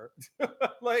power.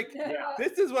 Like Yeah.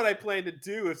 this is what I plan to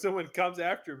do if someone comes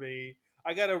after me.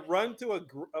 I gotta run to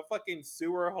a fucking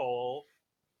sewer hole.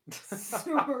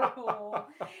 Sewer hole.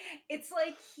 It's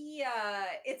like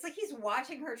he's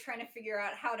watching her trying to figure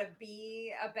out how to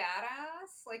be a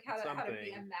badass, like how to be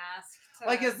a Something. masked.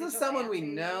 Like, is this someone we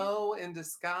vigilante. know in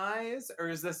disguise, or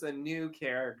is this a new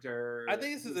character? I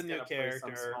think this is who's a new gonna play some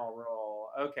character. small role.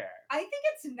 Okay. I think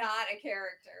it's not a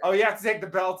character. Oh, you have to take the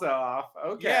belt off.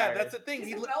 Okay. Yeah, that's the thing. Because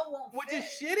He, the li- belt won't which fit. is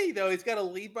shitty though. He's got to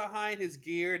leave behind his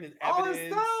gear and his all his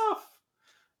evidence. stuff.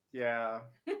 Yeah.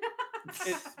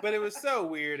 But it was so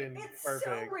weird and It's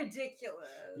perfect. so ridiculous.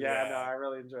 Yeah, Yeah. no, I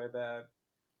really enjoyed that.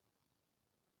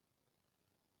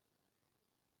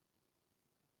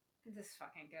 This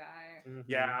fucking guy. Mhm.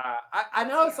 Yeah, I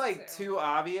know it's Yeah, like too. too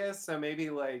obvious, so maybe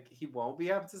like he won't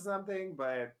be up to something,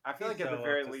 but I feel He's like at the so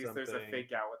very up to least there's a something.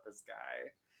 fake out with this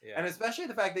guy. Yeah. And especially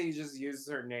the fact that he just uses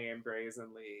her name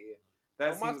brazenly.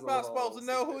 That Am I seems a little supposed to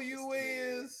know who you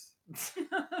suspicious to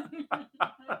me. is?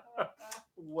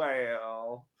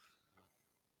 Well,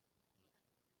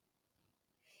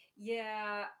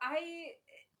 Yeah, I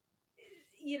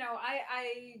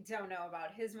don't know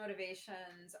about his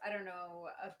motivations. I don't know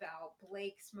about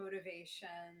Blake's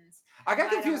motivations. I got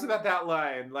I confused don't. about that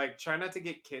line. Like, try not to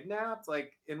get kidnapped.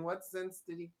 Like, in what sense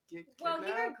did he get Well, he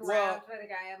got kidnapped? grabbed by the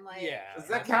guy and like, yeah, Does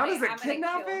that that's count what- as a I'm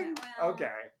gonna kill him. kidnapping? Well,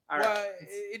 Okay. All well, right.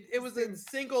 it was a seems-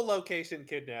 single location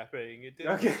kidnapping. It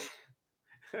didn't. Okay.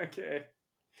 Okay.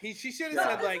 She should have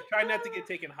Yeah. said like, try not to get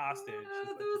taken hostage. is what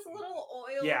she those should've little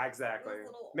oil. Yeah, exactly. those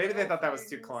little Maybe they oil thought that was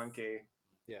too things. clunky.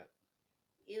 said.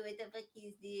 Ew, what the fuck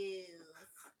is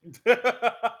this?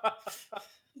 Yeah.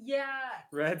 Yeah,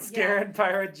 Red Scare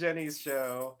Pirate Jenny's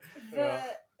show.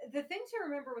 the thing to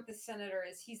remember with the senator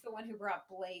is he's the one who brought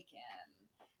Blake in.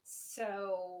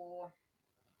 So,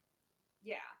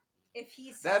 yeah, if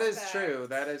he's That is true.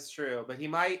 That is true. But he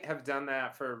might have done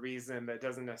that for a reason that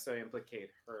doesn't necessarily implicate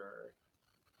her.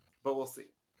 But we'll see.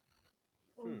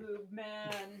 Ooh,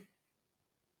 man.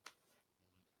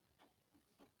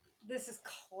 This is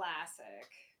classic.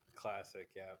 Classic,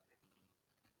 yeah.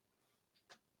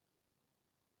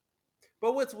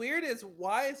 But what's weird is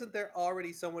why isn't there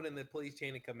already someone in the police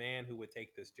chain of command who would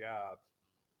take this job?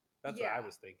 That's what I Yeah.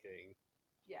 was thinking.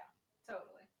 Yeah, totally.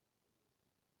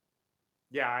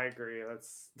 Yeah, I agree.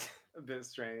 That's a bit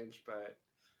strange, but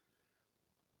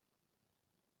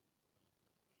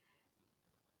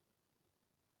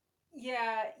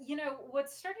Yeah,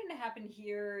 what's starting to happen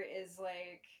here is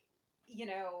like,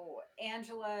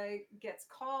 Angela gets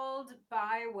called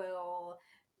by Will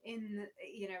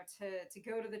to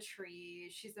go to the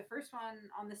tree. She's the first one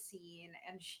on the scene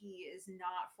and she is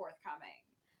not forthcoming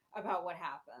about what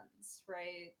happens,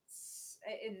 right?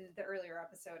 In the earlier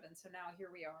episode. And so now here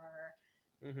we are.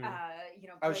 Mhm.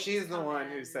 oh, Blake she's has the come one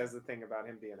who in. says the thing about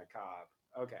him being a cop.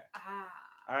 Okay. Ah.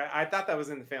 I thought that was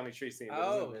in the family tree scene. But it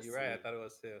was in Oh, this you're right. I scene. thought it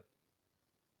was too.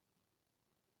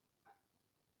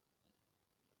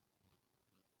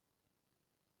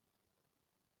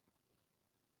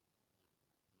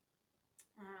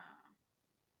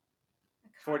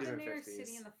 A cop 40s in and New York City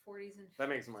 50s. in the 40s and 50s. That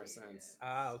makes more sense.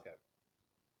 Ah, okay.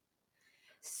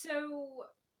 So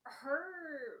her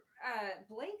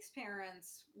Blake's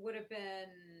parents would have been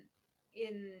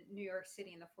in New York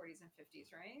City in the 40s and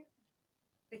 50s, right?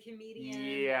 The comedian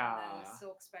Yeah. and the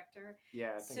Silk Spectre.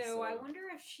 Yeah, I think So I wonder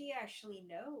if she actually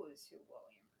knows who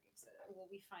William Reeves is. Will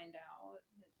we find out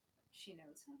that she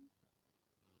knows him?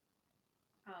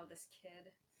 Oh, this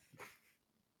kid.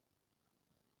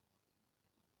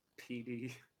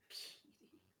 PD.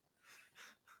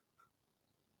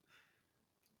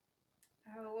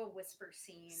 Oh, a whisper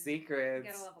scene. Secrets.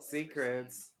 gotta love a whisper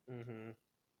Secrets. Mm-hmm.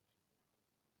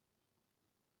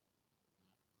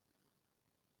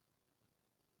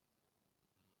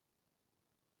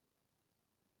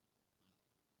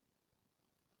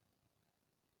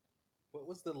 What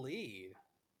was the lead?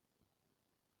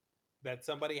 That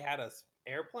somebody had a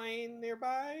airplane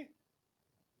nearby?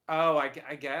 Oh, I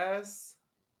guess.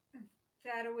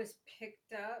 That it was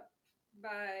picked up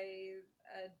by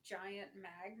a giant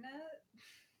magnet.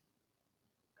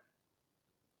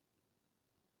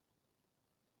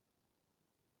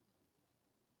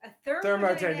 A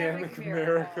Thermodynamic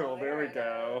miracle. There we it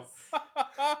go.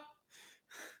 is.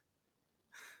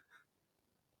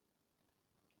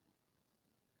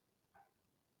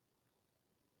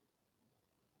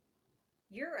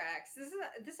 Your ex.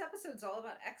 This episode's all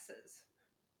about exes.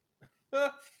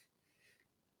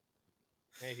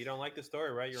 Hey, if you don't like the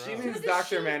story, write your She own. means Does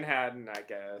Dr. she- Manhattan, I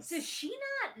guess. Does she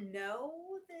not know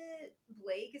that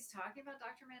Blake is talking about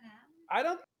Dr. Manhattan? I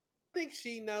don't think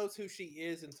she knows who she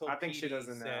is until I think she Petey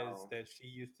doesn't says know. that she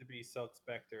used to be Silk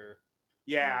Spectre,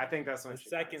 Yeah, I think that's when the she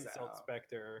second finds Silk out.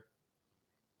 Spectre.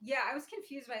 Yeah, I was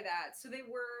confused by that. So they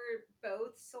were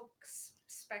both Silk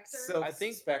Spectre? Silk I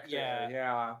think- Spectre. yeah.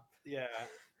 Yeah. Yeah.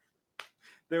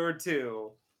 There were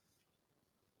two.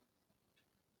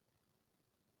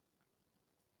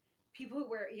 People who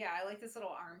wear, yeah, I like this little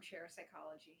armchair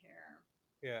psychology here.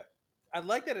 Yeah. I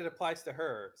like that it applies to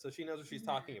her, so she knows what she's Mhm.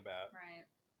 talking about. Right.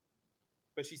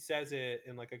 But she says it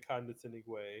in like a condescending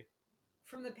way.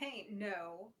 From the paint,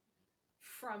 no.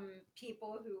 From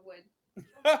people who would.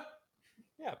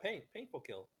 Yeah, painful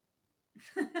kill.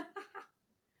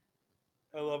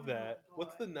 I love that. Oh,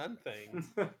 What's boy. the nun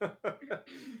thing? 'Cause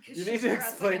You she's need to dressed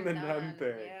explain like a the nun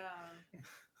thing.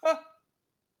 Yeah.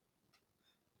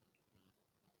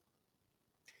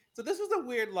 So this was a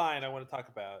weird line I want to talk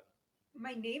about.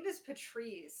 My name is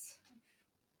Patrice.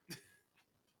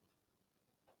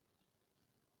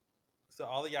 So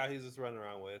all the yahoos is running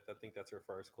around with, I think that's her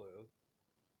first clue.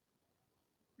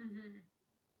 Mm-hmm.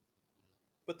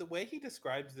 But the way he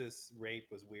describes this rape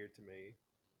was weird to me.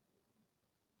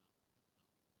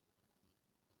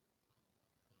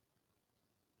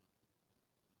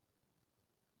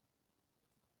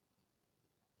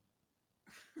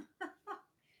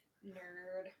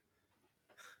 Nerd.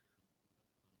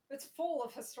 It's full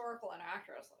of historical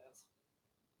inaccuracies.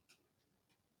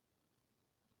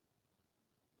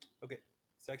 Okay,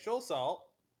 sexual assault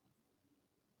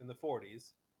in the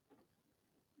 40s.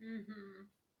 Mm-hmm.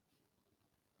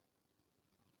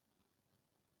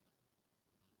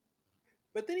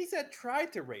 But then he said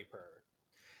tried to rape her.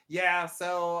 Yeah,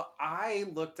 so I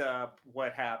looked up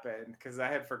what happened because I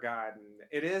had forgotten.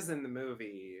 It is in the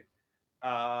movie.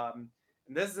 And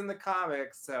this is in the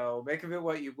comics, so make of it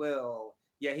what you will.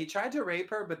 Yeah, he tried to rape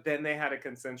her, but then they had a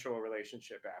consensual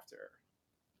relationship after.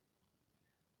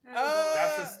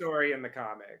 That's the Ah! story in the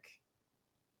comic.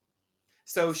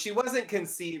 So she wasn't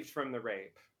conceived from the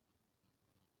rape.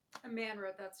 A man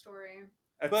wrote that story.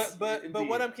 That's- But what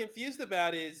indeed. I'm confused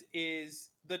about is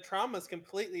the trauma is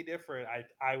completely different.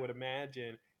 I would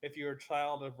imagine if you're a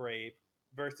child of rape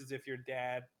versus if your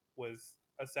dad was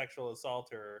a sexual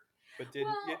assaulter, but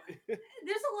didn't. Well,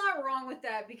 there's a lot wrong with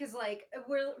that because, like,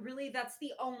 we're really that's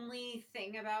the only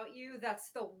thing about you. That's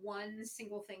the one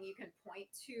single thing you can point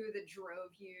to that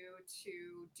drove you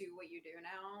to do what you do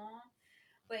now.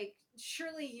 Like,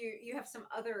 surely you have some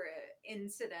other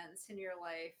incidents in your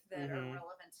life that are Mhm.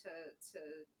 relevant to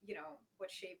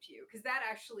what shaped you, because that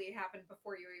actually happened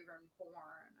before you were even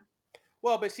born.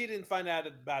 Well, but she didn't find out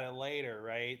about it later,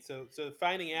 right? So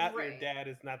finding out your Right. dad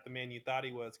is not the man you thought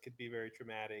he was could be very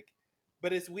traumatic.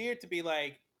 But it's weird to be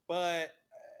like, but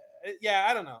yeah,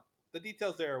 I don't know. The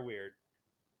details there are weird.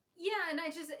 Yeah, and I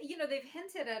just, they've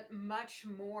hinted at much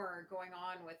more going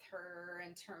on with her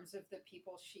in terms of the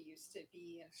people she used to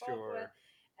be involved with. Sure.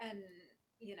 And,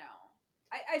 you know,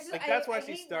 I just, Like that's I why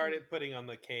she hate when, started putting on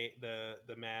the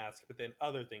mask, but then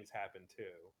other things happened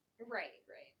too. right,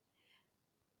 right.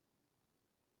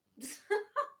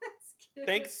 That's cute.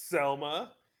 Thanks,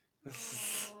 Selma.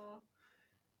 Aw.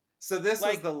 So this was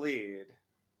Like the lead.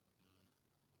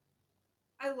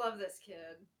 I love this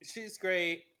kid. she's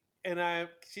great, and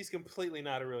she's completely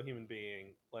not a real human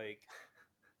being. Like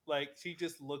she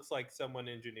just looks like someone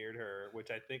engineered her, which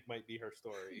I think might be her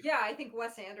story. Yeah, I think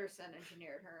Wes Anderson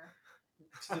engineered her.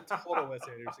 She's a total Wes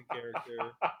Anderson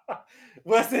character.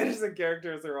 Wes Anderson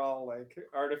characters are all like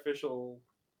artificial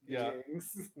Yeah,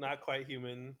 beings. not quite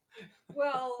human.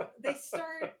 Well, they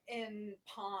start in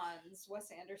ponds. Wes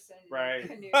Anderson Right.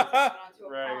 canoes out onto a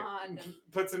Right. pond and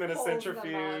Puts him in a pulls them up.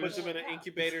 centrifuge. Puts him in an Yeah.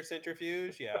 incubator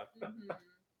centrifuge. Yeah. Mhm.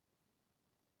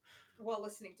 While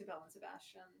listening to Belle and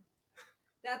Sebastian.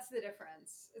 That's the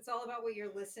difference. It's all about what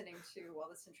you're listening to while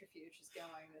the centrifuge is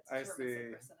going. That I determines see.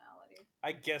 the personality.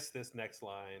 I guess this next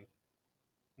line.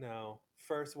 No,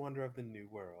 first wonder of the new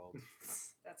world.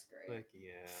 That's great. Like,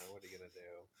 yeah, what are you gonna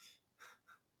do?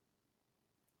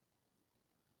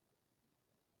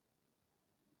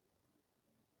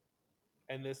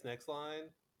 And this next line.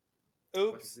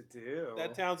 What does Oops, it do?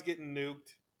 that town's getting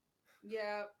nuked.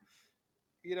 Yeah.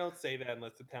 You don't say that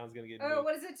unless the town's gonna get Oh, nuked.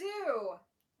 what does it do?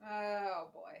 Oh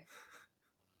boy.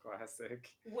 Classic.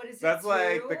 What does That's it do?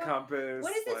 like the compass.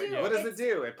 What does it like, do? What does It's- it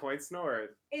do? It points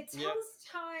north. It tells Yep.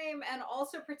 time and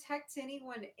also protects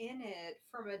anyone in it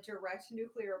from a direct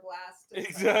nuclear blast. Of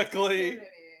Exactly.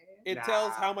 activity. It tells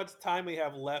Nah. how much time we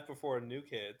have left before a nuke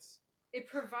hits. It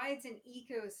provides an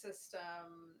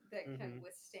ecosystem that can Mhm.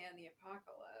 withstand the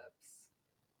apocalypse.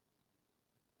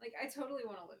 Like, I totally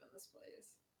want to live in this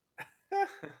place.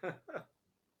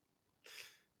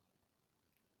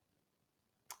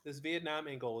 This Vietnam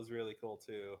angle is really cool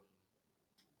too.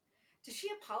 Does she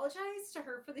apologize to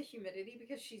her for the humidity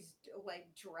because she's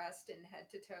like dressed in head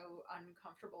to toe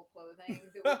uncomfortable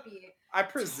clothing that would be I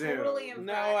presume. totally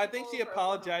No, I think she Impractical for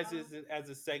apologizes Oklahoma. as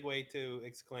a segue to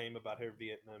exclaim about her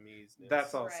Vietnamese.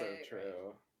 That's also Right,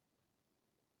 true.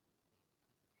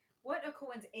 What a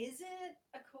coincidence. Is it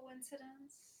a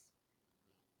coincidence?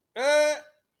 Uh,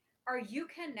 Are you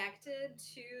connected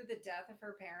to the death of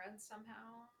her parents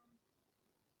somehow?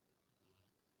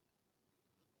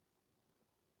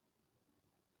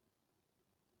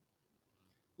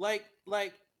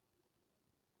 like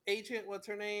Agent, what's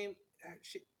her name?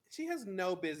 She has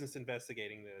no business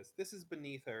investigating this. This is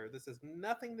beneath her. This has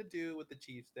nothing to do with the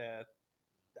chief's death.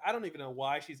 I don't even know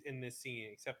why she's in this scene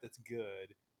except it's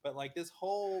good. But like this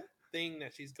whole thing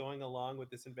that she's going along with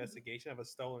this investigation of a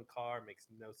stolen car makes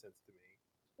no sense to me.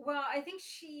 Well, I think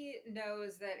she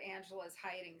knows that Angela's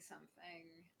hiding something,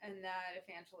 and that if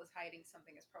Angela's hiding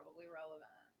something, it's probably relevant.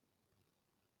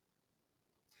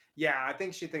 Yeah, I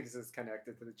think she thinks it's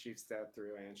connected to the chief's death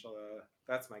through Angela.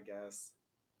 That's my guess.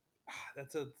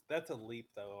 That's a leap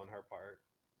though on her part.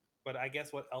 But I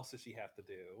guess what else does she have to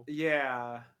do?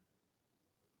 Yeah.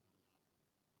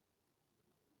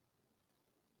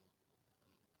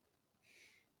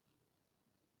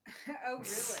 Oh,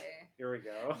 really? Here we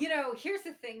go. You know, here's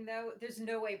the thing though. There's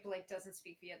no way Blake doesn't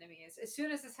speak Vietnamese. As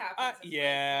soon as this happens, it's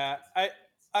Yeah, like,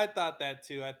 I thought that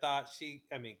too. I thought she.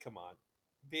 I mean, come on,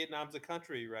 Vietnam's a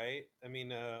country, right? I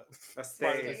mean, A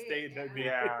part of the state. state. I yeah. mean,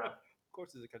 Yeah. of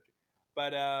course, it's a country.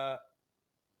 But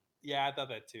yeah, I thought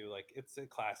that too. Like, it's a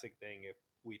classic thing if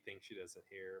we think she doesn't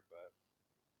hear, but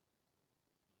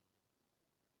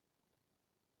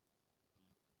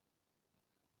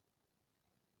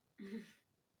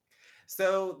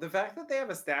So the fact that they have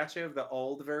a statue of the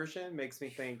old version makes me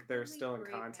think they're Really still in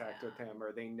great contact with man. him,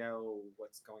 or they know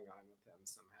what's going on with him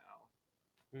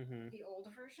somehow. The old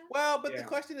version. well, but the Yeah.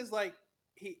 question is like.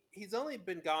 He's only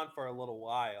been gone for a little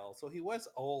while, so he was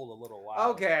old a little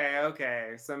while. Okay,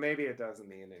 okay. So maybe it doesn't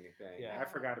mean anything. Yeah. I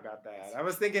forgot about that. I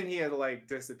was thinking he had like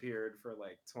disappeared for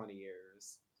like 20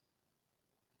 years.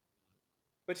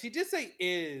 But she did say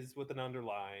 "is" with an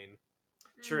underline.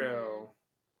 True.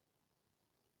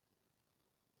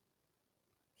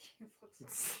 He looks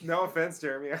like- No offense,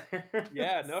 Jeremy.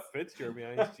 Yeah, no offense, Jeremy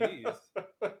Irons. Jeez.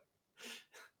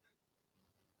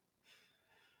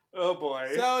 Oh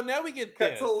boy. So now we get Cut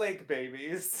this. to lake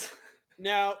babies.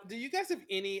 Now, do you guys have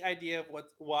any idea of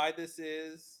why this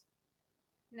is?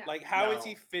 No. Like, how is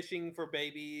No. he fishing for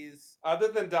babies? Other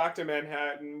than Dr.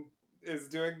 Manhattan is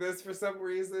doing this for some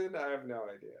reason, I have no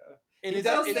idea. And He is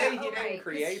that- does is say that- he didn't right, 'cause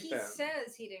create he them.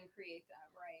 says he didn't create them,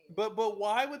 right? But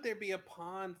why would there be a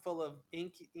pond full of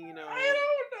ink? You know. I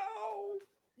don't know.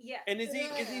 Yeah. And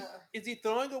is he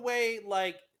throwing away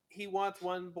like he wants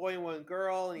one boy and one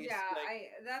girl? And he's Yeah, like,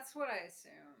 that's what I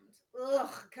assumed.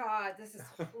 Ugh, God, this is.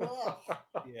 Ugh.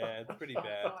 yeah, it's pretty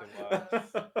bad to watch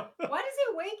Why does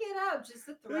he wake it up just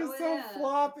to throw They're it so in?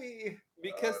 floppy.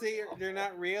 because Oh, they're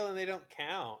not real and they don't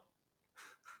count.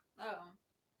 Oh,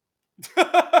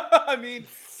 I mean,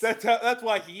 that's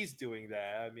why he's doing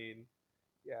that. I mean,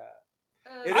 yeah.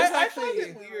 It I, is I actually- find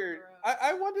it weird.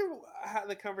 I wonder how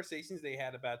the conversations they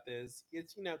had about this.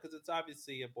 It's because it's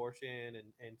obviously abortion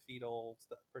and fetal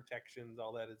protections,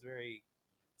 all that is very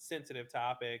sensitive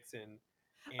topics. And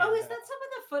Oh, is that some of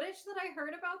the footage that I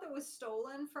heard about that was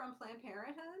stolen from Planned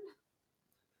Parenthood?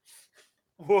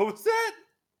 what was that?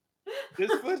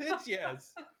 This footage,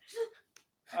 yes.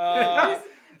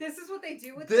 This is what they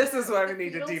do with. This the- is why the we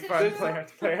need to fetal defund tissue?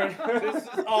 Planned Parenthood. This is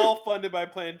all funded by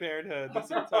Planned Parenthood. This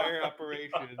entire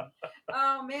operation.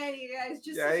 Oh man, you guys!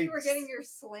 Just as you were Yikes. getting your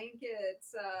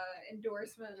Slankets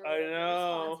endorsement or I whatever,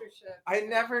 know. sponsorship. I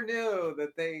never knew that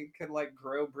they could like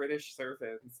grow British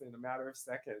servants in a matter of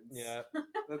seconds. Yeah.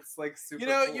 That's like super.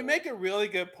 You cool. make a really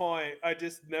good point. I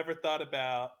just never thought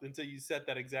about until you said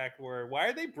that exact word. Why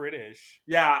are they British?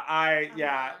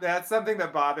 Yeah, that's something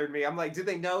that bothered me. I'm like, do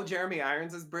they know Jeremy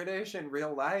Irons is British in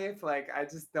real life? Like, I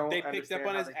just don't. They picked up understand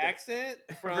on how his they could accent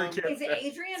from. forget Is it that.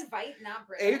 Adrian Veidt not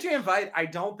British? Adrian Veidt, I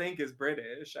don't think is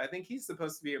British. I think he's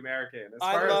supposed to be American. As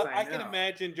I far love. as I I can know.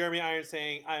 imagine Jeremy Irons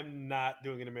saying, "I'm not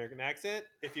doing an American accent.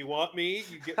 If you want me,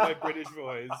 you get my British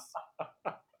voice."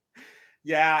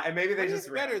 Yeah, and maybe they But just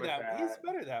he's ran better with that. He's that.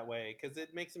 better that way because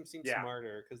it makes him seem Yeah.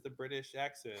 smarter. Because the British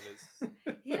accent is.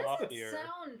 He doesn't loftier.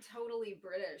 sound totally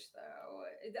British though.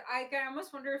 I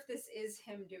almost wonder if this is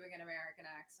him doing an American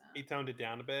accent. He toned it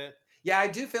down a bit. Yeah, I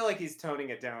do feel like he's toning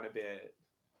it down a bit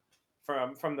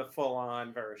from the full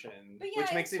on version, But yeah,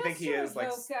 which makes it's me think he supposed is to like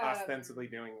evoke, ostensibly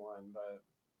doing one, but.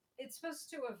 It's supposed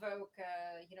to evoke,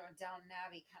 a Down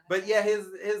Abbey kind of. But thing. yeah,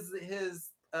 his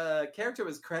character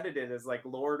was credited as like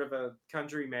Lord of a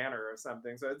country manor or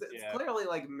something, so it's Yeah. clearly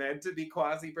like meant to be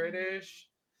quasi British.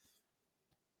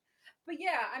 But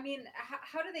yeah, I mean,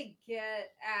 how do they get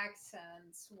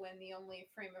accents when the only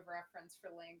frame of reference for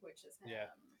language is him? Yeah.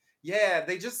 Yeah,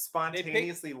 they just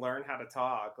spontaneously learn how to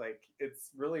talk. Like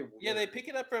it's really weird. Yeah, they pick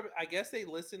it up from. I guess they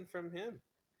listen from him.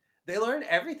 They learn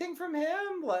everything from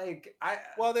him. Like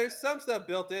Well, there's some stuff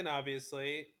built in.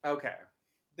 Obviously, okay,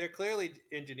 they're clearly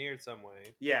engineered some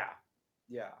way. yeah.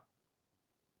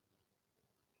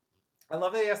 I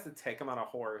love that he has to take him on a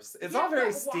horse. It's all Yeah,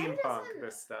 very but why steampunk. doesn't-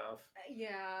 This stuff.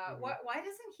 Yeah. Mhm. Why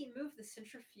doesn't he move the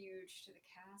centrifuge to the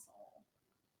castle?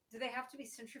 Do they have to be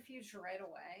centrifuged right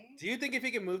away? Do you think if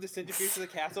he could move the centrifuge to the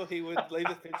castle, he would lay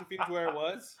the centrifuge where it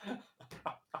was?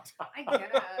 I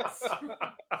guess.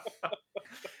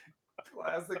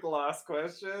 Classic lost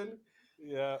question.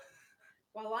 Yeah.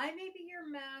 While I may be your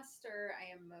master,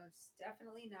 I am most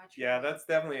definitely not your Yeah, master. that's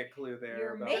definitely a clue there.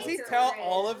 Your about Does he Maker tell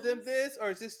all of them is- this,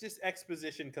 or is this just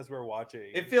exposition because we're watching?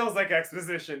 It feels like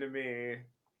exposition to me.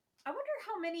 I wonder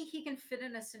how many he can fit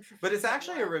in a centrifuge. But it's at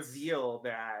actually a once. reveal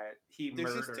that he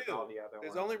There's just murdered two. all the other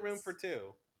There's ones. only room for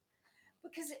two.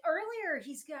 Because earlier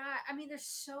he's got. I mean, there's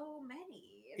so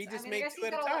many. He I just mean, I made guess 2 he's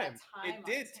at a got a lot time. of time It on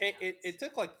did his take it. hands. It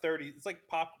took like 30. It's like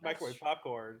microwave true.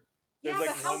 popcorn. Yeah, There's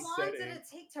but like how one long did setting. it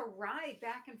take to ride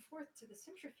back and forth to the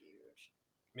centrifuge?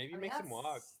 Maybe I mean, makes him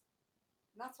walk.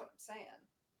 That's what I'm saying.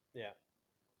 Yeah.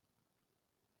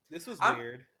 This was I'm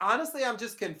weird. honestly, I'm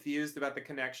just confused about the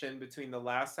connection between the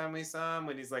last time we saw him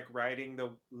when he's like writing the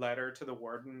letter to the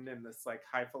warden in this like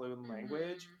highfalutin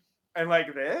language, Mhm. and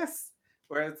like this,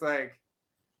 where it's like,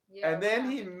 Yeah, and then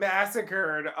what he happened?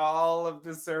 massacred all of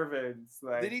the servants.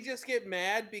 Like, Did he just get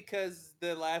mad because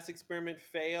the last experiment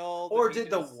failed? or and he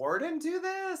did the just... warden do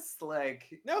this?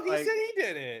 Like, No, he said he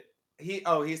did it.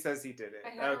 he says he did it. I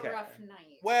had Okay. a rough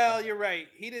night. Well, Okay. you're right.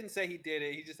 He didn't say he did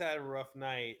it. He just had a rough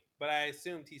night. But I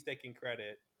assumed he's taking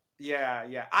credit.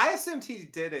 Yeah. I assumed he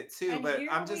did it too, And but here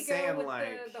I'm we just go saying, with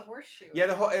like, the horseshoe. yeah,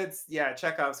 again. it's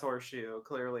Chekhov's horseshoe.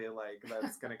 Clearly, like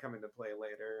that's gonna come into play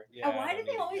later. Yeah. And why I do don't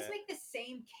they need it always yet. make the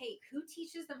same cake? Who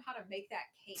teaches them how to make that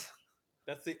cake?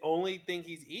 That's the only thing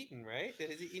he's eaten, right?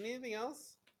 Has he eaten anything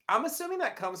else? I'm assuming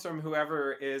that comes from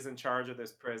whoever is in charge of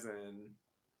this prison.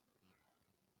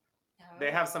 They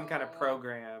have some kind of Oh.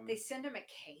 program. They send him a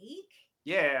cake?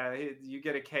 Yeah, you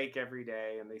get a cake every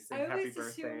day, and they sing I happy always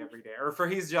birthday assumed- every day, or for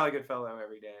he's a jolly good fellow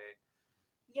every day.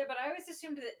 Yeah, but I always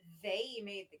assumed that they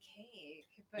made the cake.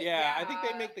 But Yeah, I think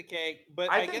they make the cake,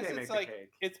 but I I think guess they make it's the like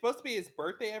cake. it's supposed to be his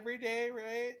birthday every day,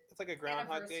 right? It's like a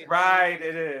Groundhog Day. Anniversary. Right,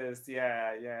 it is.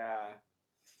 Yeah.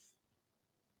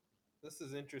 This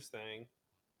is interesting.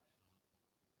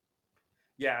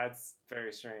 Yeah, it's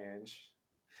very strange.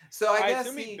 So I I guess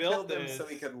assume he he built killed them so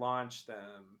he this. could launch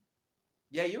them.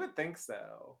 Yeah, you would think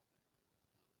so.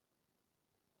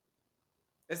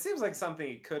 It seems like something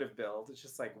he could have built. It's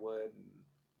just like wood and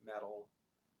metal.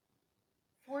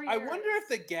 4 I wonder if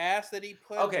the years. gas that he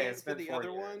put Okay, it's into been the 4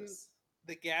 other one, years.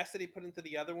 the gas that he put into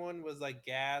the other one was like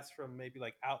gas from maybe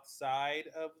like outside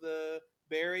of the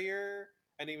barrier,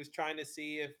 and he was trying to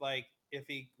see if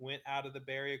he went out of the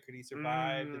barrier, could he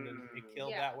survive? And then it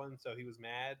killed Yeah. that one, so he was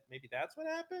mad. Maybe that's what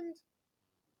happened.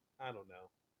 I don't know.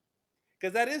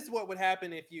 Because that is what would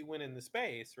happen if you went into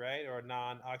space, right? Or a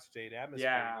non-oxygenated atmosphere.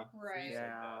 Yeah. You'd freeze Right. like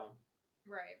Yeah. that.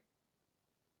 Right.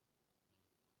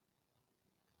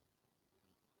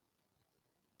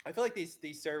 I feel like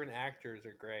these servant actors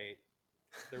are great.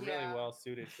 They're really Yeah. well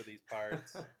suited for these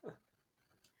parts.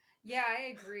 Yeah, I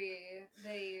agree.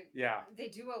 Yeah. They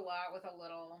do a lot with a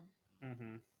little.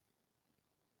 Mm-hmm.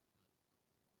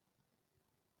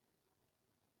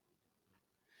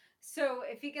 So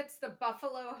if he gets the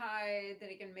buffalo hide, then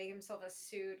he can make himself a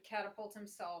suit, catapult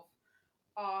himself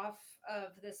off of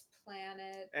this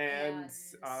planet And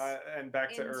back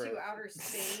to into Earth. outer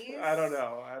space. I don't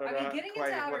know. I don't I know mean, getting quite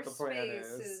into outer what the plan space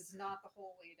is. is not the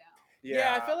whole way down.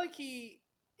 Yeah, I feel like he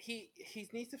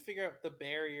needs to figure out the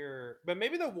barrier, but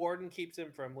maybe the warden keeps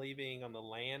him from leaving on the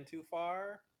land too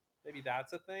far. Maybe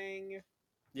that's a thing,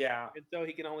 Yeah, and so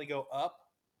he can only go up.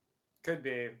 could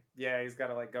be. Yeah, he's got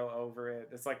to like go over it.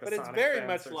 It's like the But it's Sonic very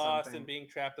fence much or lost something. in being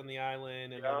trapped on the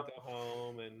island and want to go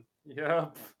home. And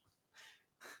Yep.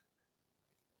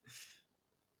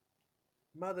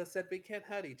 Mother said we can't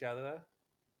hurt each other.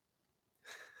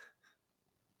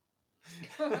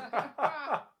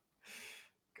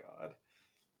 God.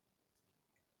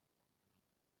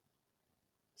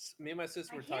 Me and my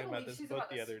sister I were can't talking about believe this she's book about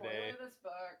the to other day. spoil this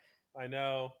book. I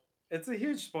know. It's a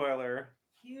huge spoiler.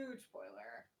 Huge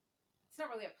spoiler. It's not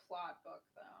really a plot book,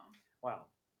 though. Wow.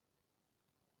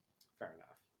 Fair enough.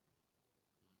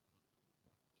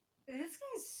 This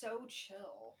guy's so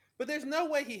chill. But there's no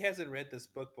way he hasn't read this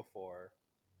book before.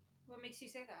 What makes you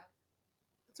say that?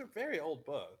 It's a very old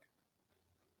book.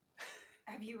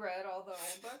 Have you read all the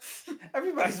old books?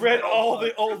 Everybody's I've read all the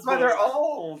books. old That's why they're books.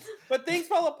 old. But Things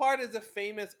Fall Apart is a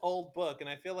famous old book, and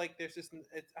I feel like there's just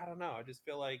I don't know. I just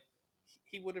feel like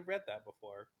he would have read that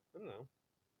before. I don't know.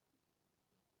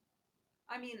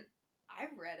 I mean,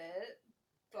 I've read it,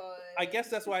 but I guess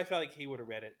that's why I felt like he would have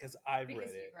read it because I've because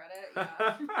read it, you've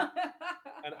read it, yeah.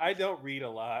 and I don't read a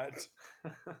lot.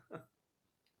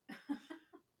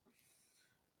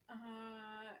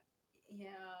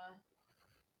 Yeah.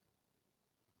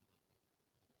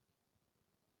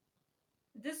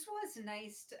 This was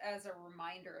nice as a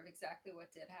reminder of exactly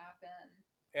what did happen.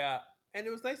 Yeah, and it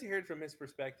was nice to hear it from his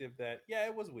perspective that yeah,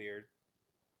 it was weird.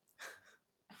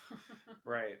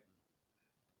 Right.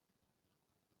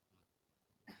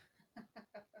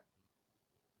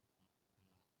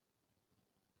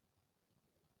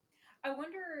 I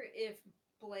wonder if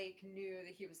Blake knew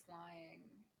that he was lying.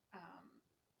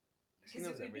 She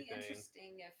Because knows it would be everything.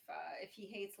 interesting if he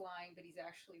hates lying, but he's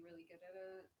actually really good at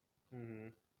it. Mm-hmm.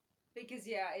 Because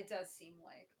yeah, it does seem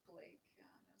like Blake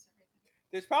knows everything.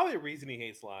 There's probably a reason he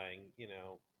hates lying, you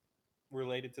know,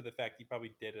 related to the fact he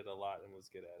probably did it a lot and was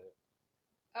good at it.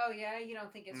 Oh yeah, you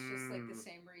don't think it's just like the Mm.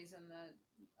 same reason that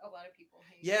a lot of people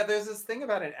hate? Yeah, there's this thing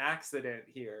about an accident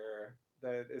here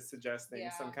that is suggesting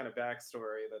some Yeah. kind of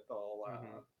backstory that they'll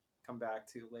Mhm. come back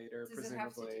to later, Does it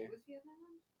have to do presumably. with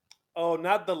Vietnam? Oh,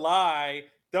 not the lie.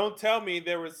 Don't tell me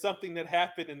there was something that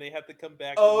happened and they had to come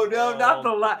back Oh to the no, not the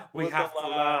world lie. We with a have to lie.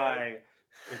 lie.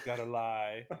 We gotta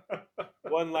lie.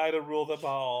 One lie to rule them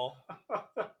all.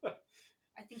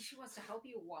 I think she wants to help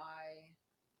you. Why?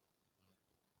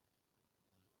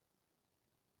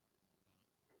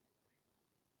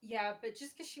 Yeah, but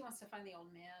just because she wants to find the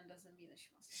old man doesn't mean that she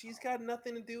wants to. She's help. got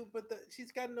nothing to do, but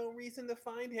she's got no reason to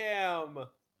find him.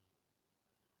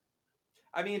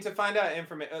 I mean, to find out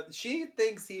information, she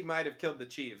thinks he might have killed the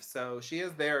chief, so she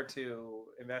is there to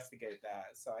investigate that.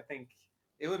 So I think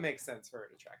it would make sense for her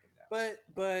to track him down.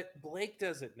 But Blake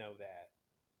doesn't know that.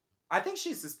 I think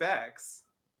she suspects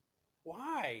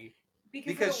Why?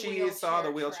 because of the she saw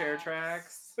the wheelchair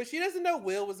tracks. But she doesn't know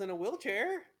Will was in a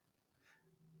wheelchair.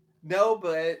 No,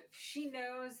 but She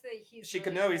knows that he's. she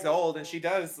could really know he's old, and she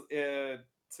does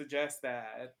suggest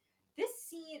that. This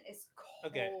scene is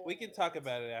cold. Okay, we can talk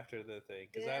about it after the thing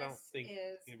because I don't This think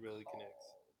is it really cold. connects.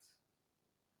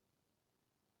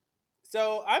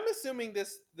 So I'm assuming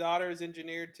this daughter is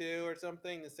engineered too, or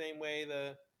something, the same way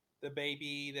the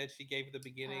baby that she gave at the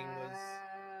beginning was.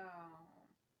 Oh.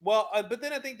 Well, but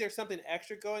then I think there's something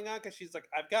extra going on because she's like,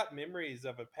 I've got memories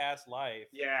of a past life.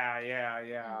 Yeah.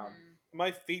 Mhm.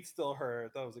 My feet still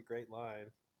hurt. That was a great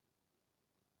line.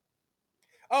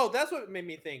 Oh, that's what made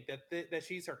me think that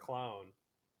she's her clone,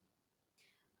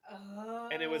 Oh.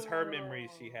 and it was her memories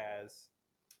she has.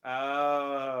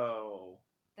 Oh.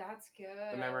 That's good.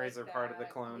 The I memories like are part of the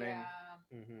that. cloning. Yeah.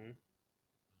 Mm-hmm.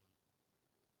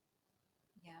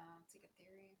 Yeah, it's a good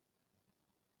theory.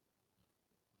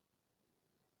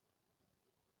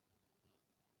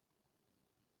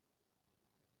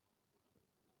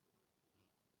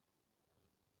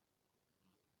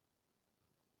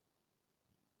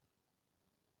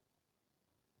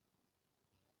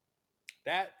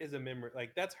 That is a memory.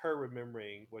 Like that's her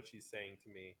remembering what she's saying to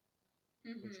me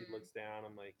when she Mhm. looks down.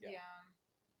 I'm like, yeah. Yeah.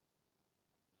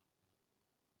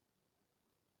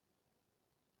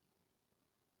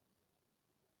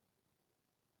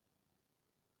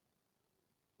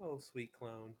 Oh, sweet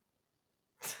clone.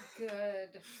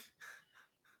 Good.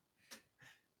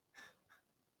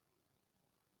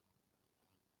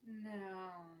 No.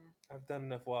 I've done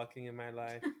enough walking in my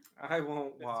life. I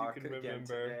won't you walk can again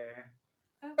remember. today.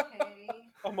 Okay.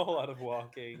 I'm all out of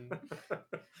walking.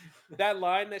 That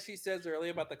line that she says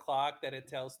earlier about the clock that it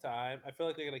tells time, I feel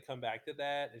like they're gonna come back to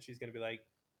that, and she's gonna be like,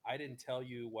 "I didn't tell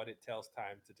you what it tells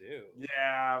time to do."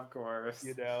 Yeah, of course.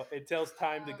 You know, it tells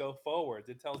time to go forwards.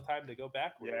 It tells time to go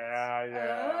backwards.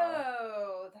 Yeah.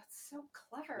 Oh, that's so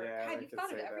clever. Yeah, God, they you've could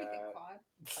thought of say everything, that. Claude.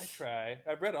 I try.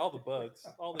 I've read all the books,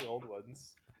 all the old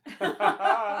ones.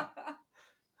 I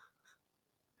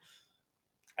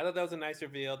thought that was a nice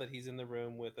reveal that he's in the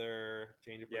room with her,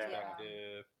 change of Yeah.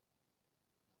 perspective.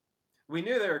 We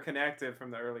knew they were connected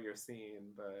from the earlier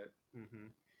scene, but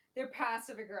Their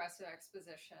passive aggressive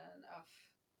exposition of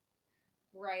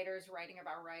writers writing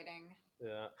about writing.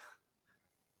 Yeah.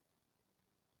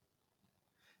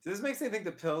 so this makes me think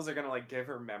the pills are gonna like give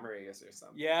her memories or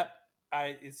something. Yeah.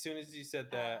 As soon as you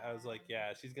said that, I was like,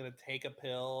 yeah, she's gonna take a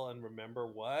pill and remember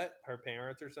what? Her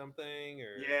parents or something?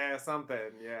 Or Yeah,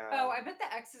 something. Yeah. Oh, I bet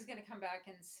the ex is gonna come back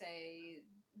and say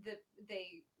that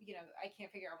they, I can't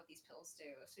figure out what these pills do,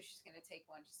 so she's gonna take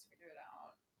one just to figure it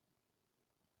out.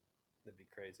 That'd be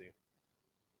crazy.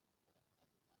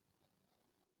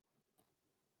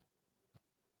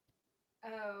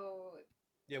 Oh.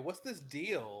 Yeah, what's this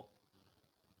deal?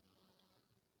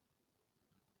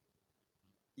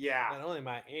 Yeah. Not only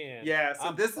my aunt. Yeah, so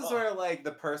I'm this is fucked. where like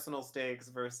the personal stakes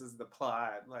versus the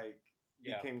plot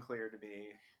became clear to me.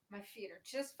 My feet are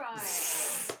just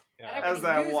fine. Yeah. And As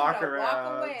that knew walk to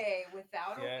around. walk away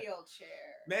without Yeah. a wheelchair.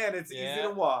 Man, it's easy Yeah. to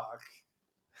walk.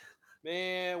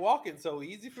 Man, walking so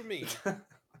easy for me.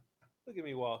 Look at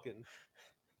me walking.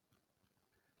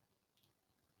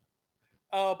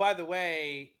 Oh, by the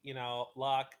way,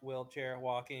 Locke wheelchair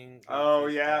walking. Oh,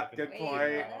 first yeah, dive into good the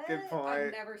point. canal. Good point.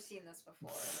 I've never seen this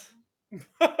before.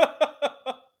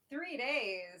 3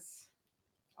 days.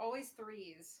 Always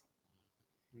threes.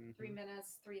 3 Mhm.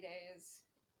 minutes, 3 days.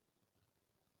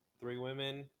 3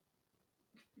 women.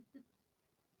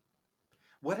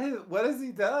 What has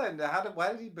he done?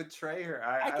 Why did he betray her?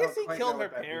 I don't guess he quite killed know her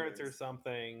what that parents or means.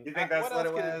 something. You think that's what what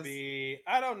else it could was? it be?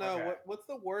 I don't know. Okay. What's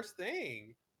the worst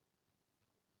thing?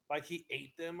 Like he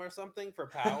ate them or something for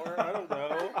power? I don't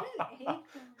know. I didn't hate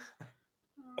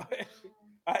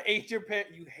ate your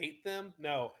parents. You hate them?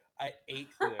 No, I ate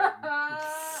them.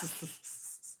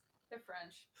 They're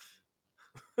French.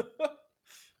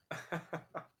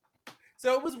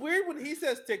 So it was weird when he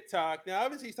says TikTok. Now,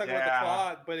 obviously, he's talking about the Yeah.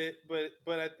 clock, but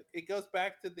it goes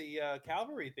back to the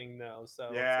Calvary thing, though. So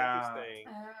it's Yeah. interesting.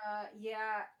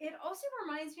 Yeah. It also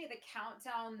reminds me of the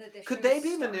countdown that the Could show they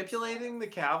be starts manipulating the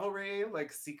with. cavalry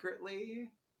like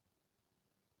secretly?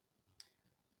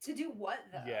 To do what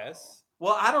though? Yes.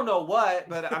 Well, I don't know what,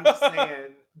 but I'm just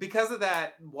saying because of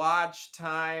that watch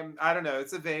time. I don't know.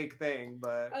 It's a vague thing,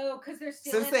 but Oh, because they're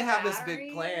stealing since they the have this big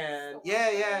batteries, plan, the yeah,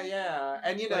 yeah, watches? yeah.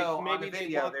 And you Like, know, on the maybe they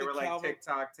video, want they the were like Calvary.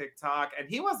 TikTok, TikTok, and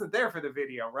he wasn't there for the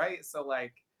video, right? So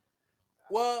like,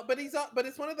 Well, but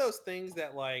it's one of those things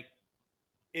that like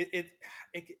it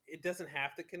doesn't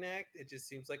have to connect. It just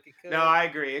seems like it could. no, I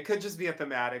agree. It could just be a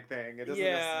thematic thing. It doesn't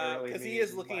Yeah, necessarily because mean he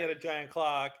is looking at a like, giant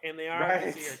clock, and they are right,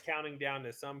 obviously are counting down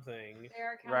to something. They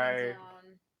are counting right.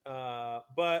 down.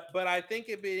 But I think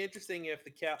it'd be interesting if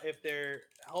if they're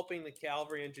helping the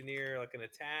cavalry engineer like an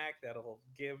attack that'll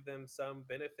give them some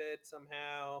benefit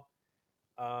somehow.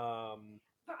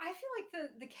 But I feel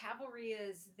like the cavalry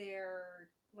is their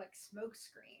like smoke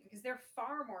screen because they're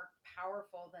far more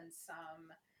powerful than some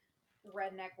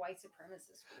redneck white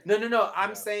supremacist group. No, no, no. I'm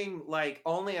Yeah. saying like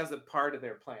only as a part of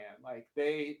their plan. Like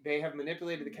they have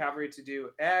manipulated the cavalry to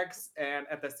do X, and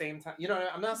at the same time, you know,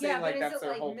 I'm not saying Yeah, like but is that's it their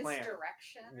like whole plan.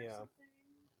 misdirection or Yeah. something?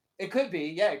 It could be,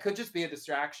 yeah. It could just be a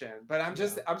distraction. But I'm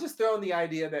just Yeah. I'm just throwing the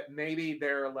idea that maybe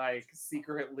they're like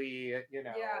secretly, you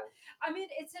know. Yeah. I mean,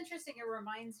 it's interesting. It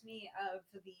reminds me of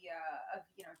the of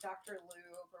Dr.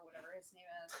 Lube or whatever his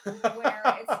name is, where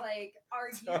it's like, are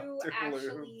you Dr. Lube.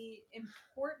 actually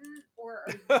important, or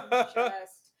are you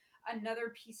just another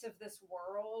piece of this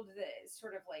world that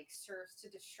sort of like serves to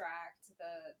distract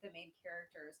the main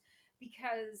characters?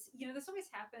 Because this always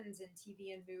happens in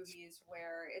TV and movies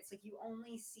where it's like you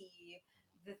only see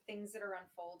the things that are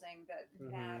unfolding that Mhm.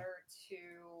 matter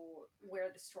to where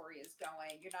the story is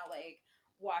going. You're not like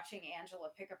watching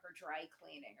Angela pick up her dry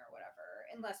cleaning or whatever,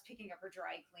 unless picking up her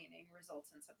dry cleaning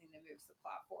results in something that moves the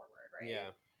plot forward, right?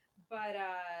 Yeah. But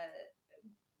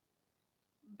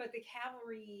the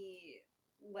cavalry,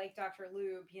 like Dr.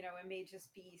 Lube, it may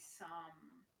just be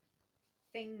some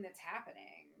thing that's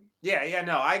happening. Yeah, yeah,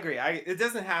 no, I agree. It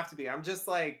doesn't have to be. I'm just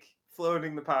like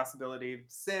floating the possibility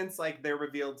since like they're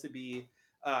revealed to be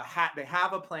they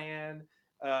have a plan.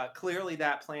 Clearly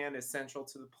that plan is central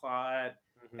to the plot.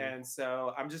 Mhm. And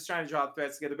so I'm just trying to draw the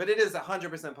threads together. But it is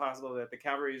 100% possible that the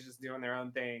cavalry is just doing their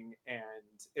own thing and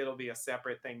it'll be a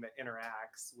separate thing that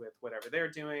interacts with whatever they're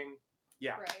doing.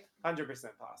 Yeah, Right.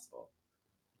 100% possible.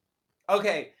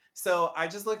 Okay, so I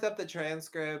just looked up the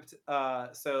transcript.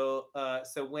 So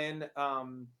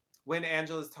when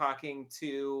Angela's talking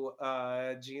to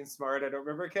Jean Smart, I don't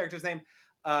remember her character's name.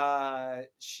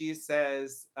 She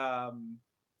says,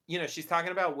 she's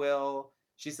talking about Will.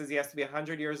 She says he has to be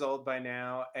 100 years old by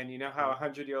now, and you know how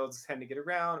 100-year-olds tend to get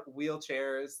around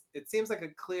wheelchairs. It seems like a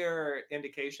clear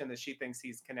indication that she thinks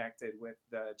he's connected with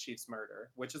the chief's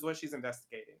murder, which is what she's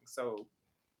investigating. So,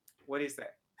 what do you say?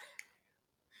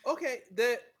 Okay,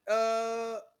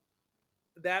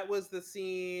 that was the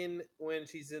scene when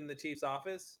she's in the chief's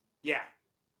office. Yeah.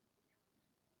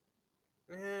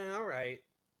 All right.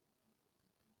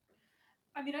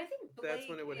 I mean, I think Blake That's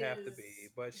when it would have to be,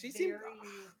 but she very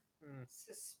seemed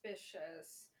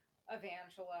suspicious of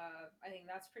Angela. I think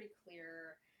that's pretty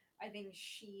clear. I think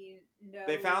she knows.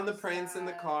 They found the prints in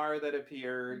the car that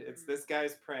appeared. Mhm. It's this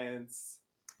guy's prints.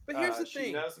 But here's the She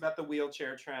thing. knows about the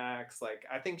wheelchair tracks. Like,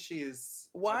 I think she's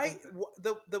Why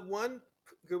the one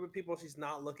group of people she's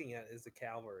not looking at is the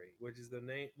cavalry, which is the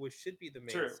name, which should be the main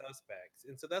True. suspects.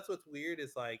 And so that's what's weird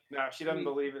is like, No, she doesn't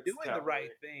believe it's doing the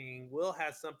right cavalry. thing. Will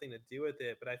has something to do with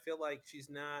it, but I feel like she's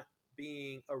not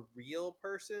being a real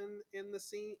person in the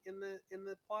scene in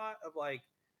the plot of like,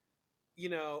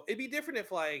 it'd be different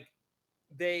if like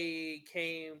they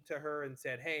came to her and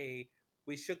said, "Hey,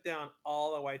 we shook down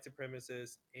all the white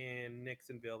supremacists in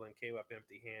Nixonville and came up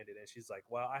empty-handed." And she's like,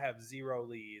 "Well, I have 0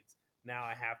 leads. Now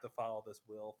I have to follow this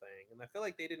Will thing." And I feel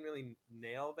like they didn't really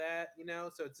nail that,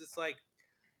 So it's just like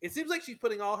it seems like she's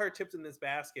putting all her chips in this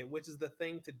basket, which is the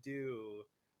thing to do.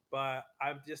 But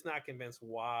I'm just not convinced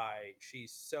why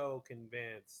she's so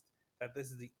convinced that this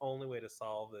is the only way to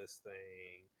solve this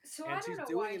thing. So And I don't she's know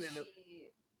doing why it in a she.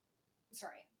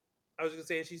 Sorry. I was gonna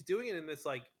say she's doing it in this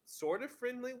like sort of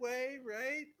friendly way,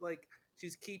 right? Like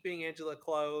she's keeping Angela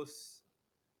close,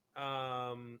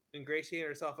 ingratiating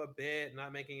herself a bit,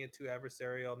 not making it too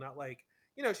adversarial, not like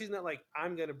she's not like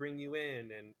I'm gonna bring you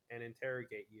in and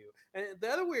interrogate you. And the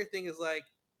other weird thing is like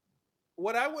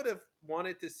what I would have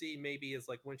wanted to see maybe is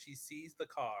like when she sees the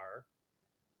car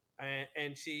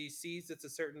and she sees it's a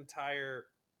certain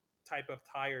type of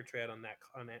tire tread on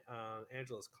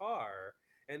Angela's car,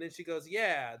 and then she goes,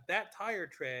 "Yeah, that tire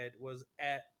tread was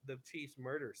at the chief's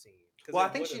murder scene." Because Well, I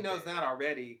think she knows that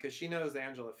already because she knows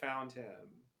Angela found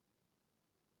him.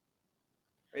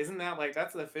 Isn't that like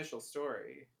that's the official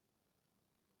story?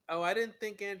 Oh, I didn't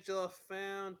think Angela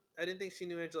found. I didn't think she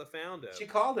knew Angela found him. She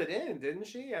called it in, didn't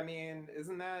she? I mean,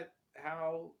 isn't that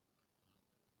how?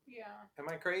 Yeah. Am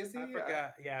I crazy? I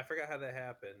forgot. Yeah, I forgot how that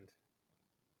happened.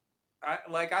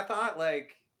 I thought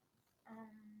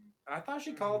Um, I thought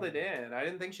she called it in. I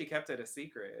didn't think she kept it a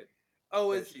secret.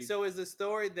 Oh, But she- so is the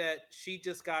story that she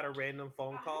just got a random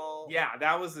phone call? Yeah,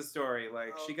 that was the story.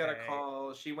 Like she got a Okay.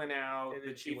 call, she went out, And the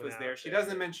then she chief went was there. out She there.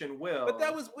 doesn't mention Will. But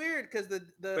that was weird because the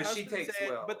But she husband takes said,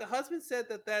 Will. but the husband said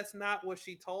that that's not what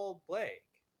she told Blake.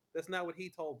 That's not what he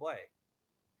told Blake.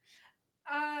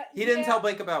 he didn't yeah, tell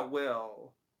Blake about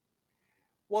Will.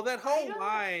 Well, that I whole don't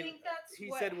line think that's he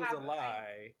what said was a happened.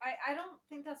 lie. I don't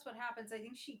think that's what happens. I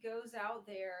think she goes out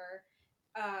there,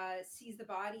 sees the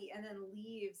body, and then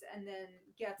leaves, and then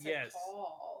gets Yes. a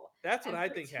call. That's what and I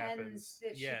think pretends happens.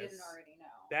 That she Yes. didn't already know.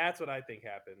 That's what I think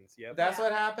happens. Yep. That's Yeah.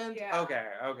 what happened? Yeah.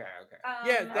 Okay.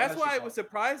 Yeah, Um, that's she why it called. was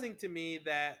surprising to me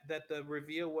that the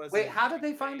reveal was. Wait, how did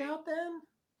they find out then?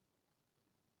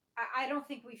 I don't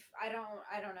think I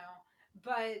don't know,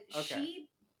 but Okay. she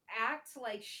acts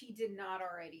like she did not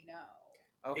already know.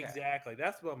 Okay. Exactly.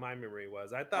 That's what my memory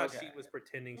was. I thought she Okay. was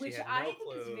pretending Which she had I no think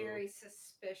clue. is very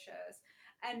suspicious.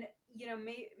 And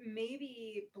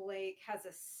maybe Blake has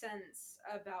a sense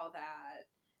about that.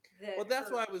 Well, that's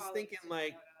her why I was colleagues thinking, didn't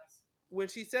like, notice. when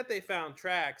she said they found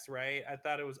tracks, right? I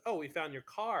thought it was, oh, we found your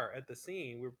car at the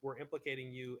scene. We're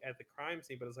implicating you at the crime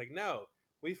scene, but it's like, no,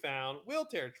 we found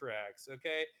wheelchair tracks.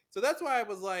 Okay, so that's why I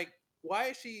was like, why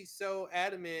is she so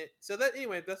adamant? So that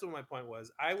anyway, that's what my point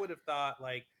was. I would have thought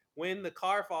like when the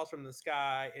car falls from the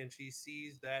sky and she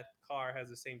sees that car has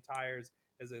the same tires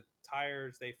as the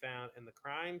tires they found in the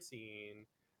crime scene,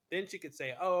 then she could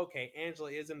say, oh, okay,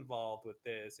 Angela is involved with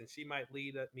this, and she might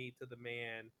lead me to the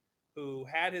man who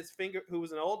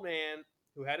was an old man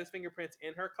who had his fingerprints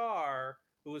in her car,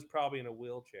 who was probably in a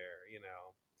wheelchair.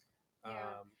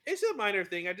 Yeah. It's a minor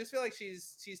thing. I just feel like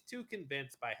she's too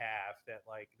convinced by half that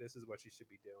like this is what she should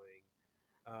be doing.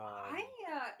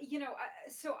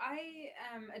 So I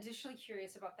am additionally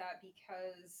curious about that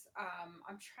because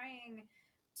I'm trying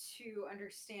to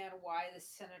understand why the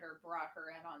senator brought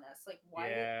her in on this. Like, why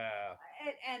did Yeah.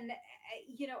 I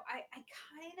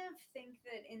kind of think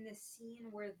that in the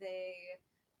scene where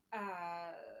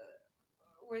uh,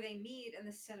 they meet and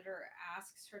the senator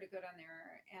asks her to go down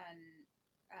there and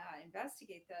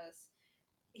investigate this,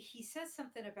 he says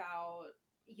something about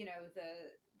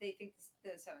they think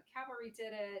the Seventh Cavalry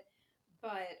did it,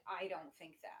 but I don't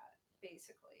think that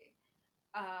basically.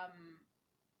 Um,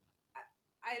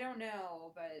 I don't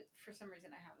know, but for some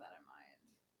reason I have that in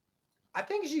mind. I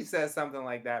think she says something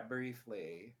like that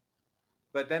briefly.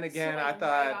 But then again, like, I right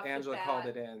thought off the Angela bat, called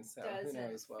it in, so who Doesn't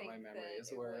knows what my think memories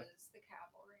that it were. was the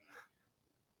cavalry.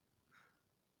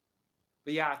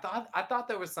 But yeah, I thought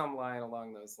there was some line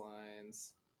along those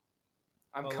lines.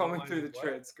 I'm Along going lines through the of what?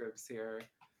 transcripts here.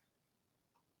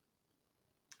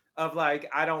 Of like,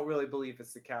 I don't really believe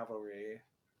it's the cavalry.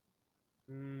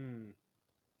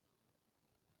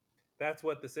 That's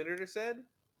what the senator said?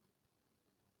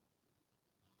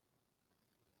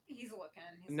 He's looking.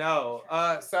 No,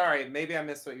 sorry, maybe I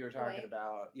missed what you were talking Blake?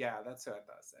 about. Yeah, that's who I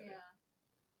thought said it.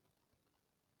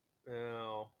 Yeah.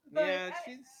 No. But Yeah, I-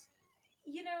 she's.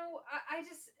 I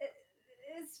just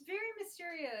it's very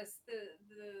mysterious the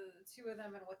two of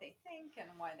them and what they think and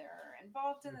why they're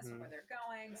involved in this and where they're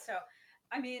going. So,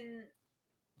 I mean,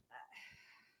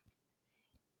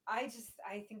 I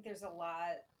think there's a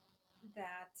lot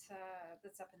that's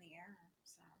up in the air.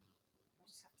 So we'll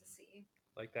just have to see.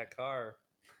 Like that car.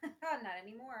 Not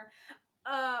anymore.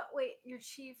 Wait, your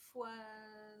chief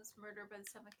was murdered by the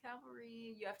 7th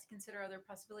Cavalry. You have to consider other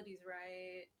possibilities,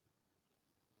 right?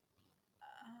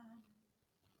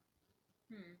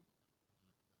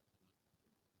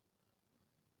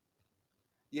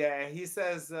 Yeah, he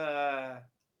says so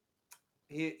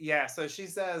she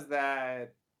says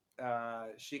that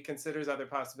she considers other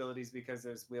possibilities because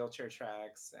there's wheelchair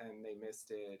tracks and they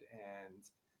missed it, and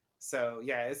so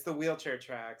yeah, it's the wheelchair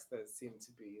tracks that seem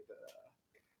to be the.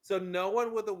 So no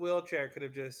one with a wheelchair could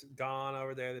have just gone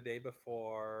over there the day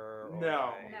before.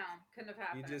 No. No, couldn't have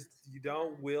happened. You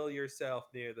don't will yourself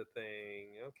near the thing.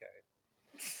 Okay.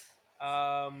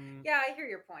 Yeah, I hear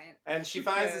your point. And she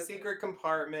finds a secret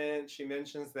compartment. She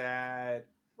mentions that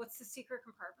What's the secret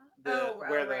compartment?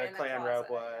 Where right, the in clan closet, robe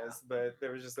was, but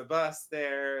there was just a bus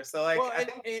there. So like Well, I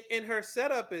think and her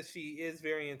setup is she is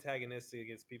very antagonistic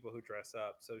against people who dress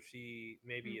up. So she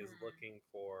maybe is Mhm. looking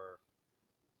for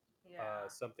Yeah.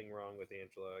 something wrong with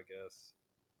Angela, I guess.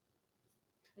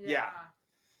 yeah,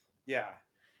 yeah.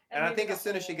 And I maybe think the as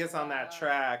soon as she gets whole, on that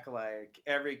track, like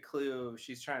every clue,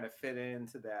 she's trying to fit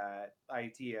into that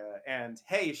idea. And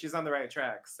hey, she's on the right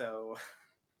track. So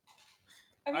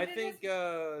I mean, I it is.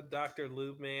 think Dr.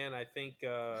 Lube Man, I think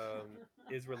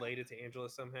is related to Angela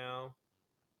somehow.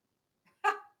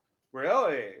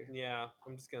 really, Yeah,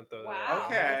 I'm just gonna throw that out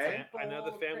there. Wow, that's a okay. I know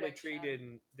the bold family tree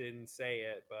prediction. didn't say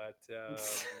it, but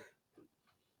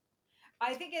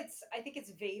I think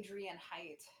it's Vadrian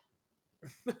Height,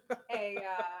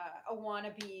 a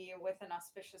wannabe with an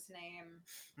auspicious name.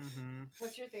 mhm.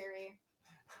 What's your theory?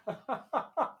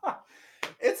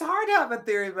 It's hard to have a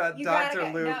theory about You gotta Dr.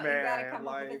 get no. Lube You gotta Man. come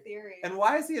up with a Like, theory. and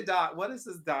why is he a doc? What is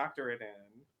his doctorate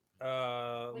in?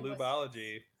 Linguistics.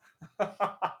 Lubology.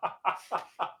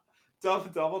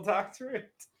 Double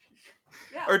doctorate?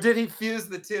 Yeah. Or did he fuse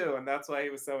the two and that's why he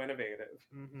was so innovative?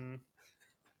 Mm-hmm.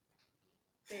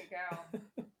 There you go.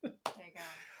 There you go.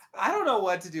 I don't know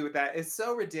what to do with that. It's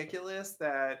so ridiculous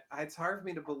that it's hard for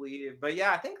me to believe. But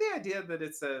yeah, I think the idea that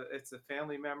it's a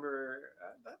family member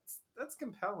that's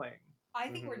compelling. I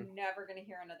think we're Mhm. never gonna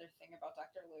hear another thing about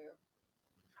Dr. Lube.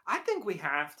 I think we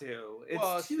have to. It's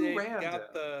Well, too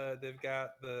random. they've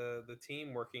got the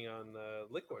team working on the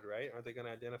liquid, right? Aren't they going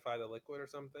to identify the liquid or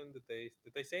something? Did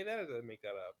they say that, or did they make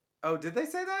that up? Oh, did they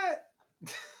say that?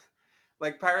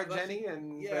 Like I Pirate thought she, Jenny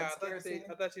and yeah, Vince Kerosene?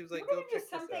 I thought she was We're like, go gonna do check this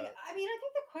something. out. I mean, I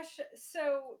think the question.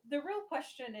 So the real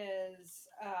question is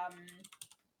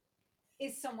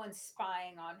someone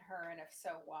spying on her, and if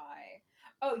so, why?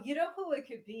 Oh, you know who it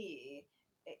could be?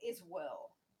 Is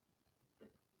Will.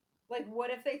 Like, what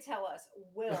if they tell us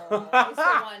Will is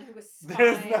the one who was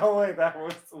There's spying? no way that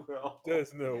was Will.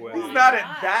 There's no way. He's Why not in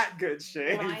not? that good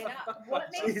shape. Why not? What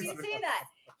makes you Jesus. say that?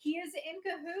 He is in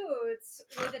cahoots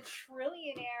with a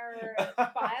trillionaire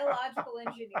biological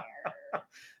engineer.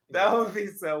 That would be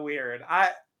so weird.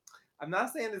 I'm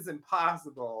not saying it's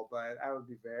impossible, but I would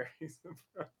be very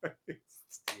surprised.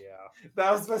 Yeah.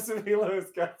 That was supposed to be Louis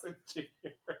Gossett Jr.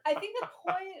 I think the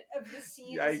point of the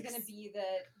scene is going Yikes. to be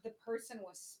that the person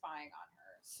was spying on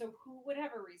her. So who would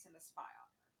have a reason to spy on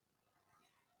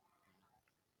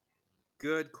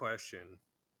Good question.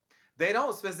 They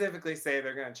don't specifically say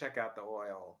they're going to check out the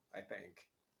oil, I think.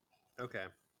 Okay.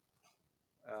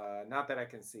 Not that I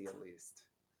can see, at least.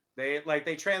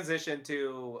 They transition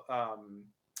to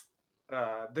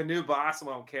the new boss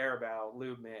won't care about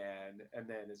Lube Man, and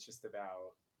then it's just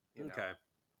about Okay.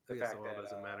 the I guess fact the oil that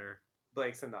doesn't matter.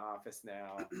 Blake's in the office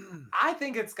now. I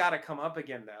think it's got to come up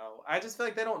again, though. I just feel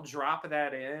like they don't drop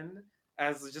that in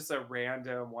as just a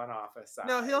random one-off aside.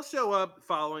 No, he'll show up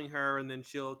following her, and then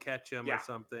she'll catch him Yeah. or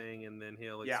something, and then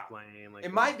he'll Yeah. explain. Like It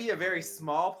what might he's be a very doing.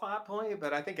 small plot point,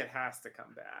 but I think it has to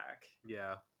come back.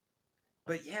 Yeah.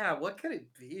 But yeah, what could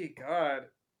it be? God,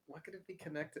 what could it be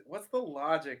connected? What's the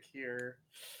logic here?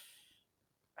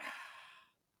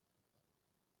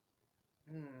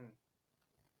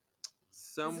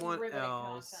 Someone riveting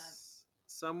else. content.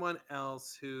 Someone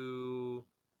else who.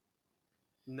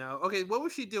 No. Okay. What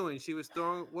was she doing? She was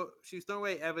throwing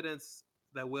away evidence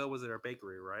that Will was at her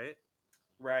bakery, right?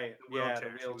 Right. The Yeah, the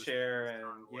wheelchair. She was wheelchair and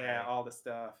throwing yeah, away. all the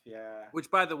stuff. Yeah. Which,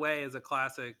 by the way, is a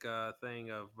classic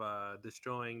thing of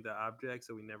destroying the object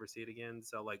so we never see it again.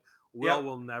 So, like, Will Yep.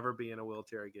 will never be in a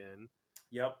wheelchair again.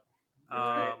 Yep. You're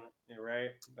right. You're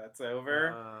right. That's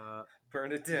over.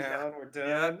 Burn it down. yeah. We're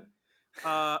done.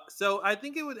 So I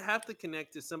think it would have to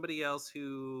connect to somebody else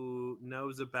who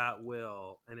knows about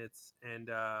Will, and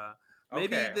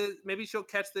Okay. maybe she'll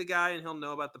catch the guy and he'll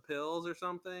know about the pills or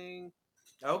something.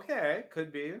 Okay.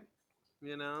 Could be.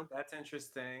 You know. That's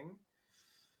interesting.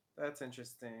 That's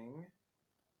interesting.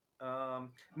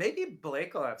 Maybe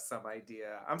Blake will have some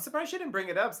idea. I'm surprised she didn't bring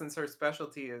it up since her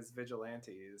specialty is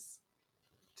vigilantes.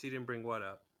 She didn't bring what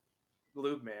up?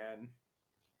 Lube Man.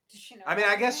 Does she know? I mean,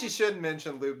 I about guess that? she shouldn't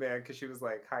mention Lube Man because she was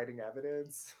like hiding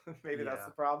evidence. Maybe that's Yeah.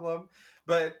 the problem.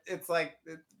 But it's like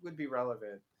it would be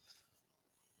relevant.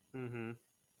 Mm-hmm.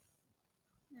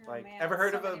 Oh, Like, man, ever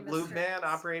heard so of a many Lube Man mysteries.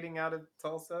 operating out of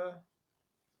Tulsa?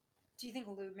 Do you think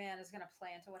Lube Man is going to play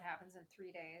into what happens in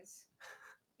 3 days?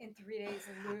 In 3 days,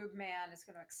 Lube Man is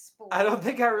going to explode. I don't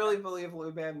think I really believe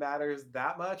Lube Man matters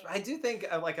that much. I do think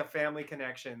like a family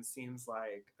connection seems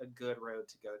like a good road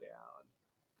to go down.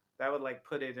 That would like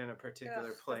put it in a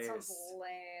particular place. That sounds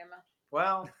lame.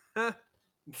 Well,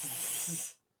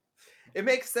 it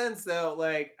makes sense though.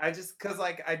 Like I just because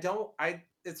like I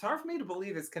it's hard for me to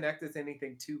believe it's connected to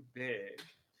anything too big.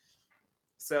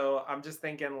 So I'm just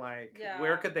thinking like,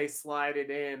 where Yeah. could they slide it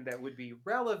in that would be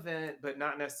relevant, but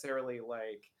not necessarily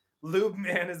like Lube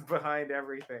Man is behind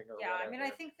everything or Yeah, I whatever. mean, I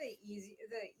think the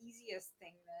easiest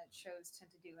thing that shows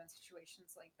tend to do in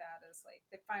situations like that is like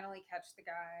they finally catch the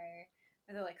guy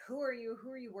and they're like, "Who are you?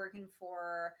 Who are you working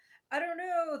for?" I don't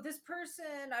know this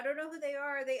person. I don't know who they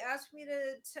are. They asked me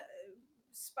to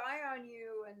spy on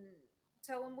you and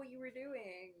tell them what you were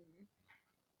doing.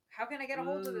 How can I get a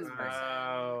hold of this person?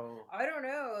 Oh. I don't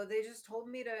know. They just told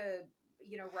me to,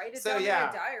 write it So, down in yeah.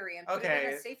 my diary and put it in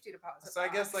Okay. a safety deposit. So I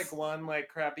guess like box. one like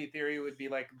crappy theory would be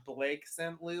like Blake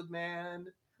sent Lube Man.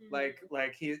 Mhm.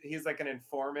 Like he's like an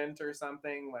informant or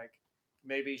something. Like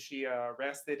maybe she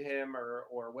arrested him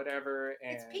or whatever.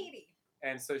 And It's Petey.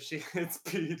 And so it's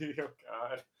Petey. Oh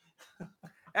God.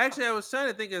 Actually, I was trying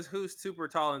to think of who's super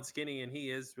tall and skinny, and he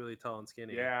is really tall and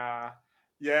skinny. Yeah.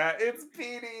 Yeah, it's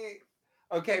Petey.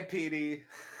 Okay, Petey.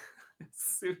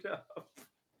 Suit up.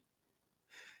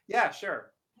 Yeah,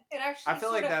 sure. It actually feel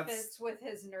sort like of that's- fits with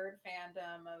his nerd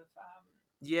fandom of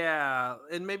Yeah,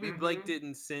 and maybe Blake Mhm.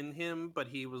 didn't send him, but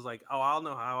he was like, "Oh, I'll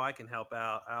know how I can help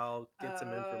out. I'll get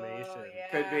some information." Yeah.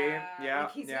 Could be. Yeah,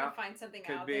 Like he's yeah. gonna find something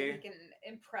Could out be. that he can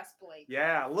impress Blake.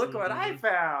 Yeah, look what I Mhm.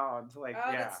 found. Like,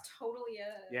 Oh, yeah. that's totally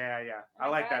it. Yeah, yeah. Oh my I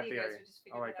like God, that you guys theory. are just I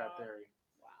figuring like it that out. theory.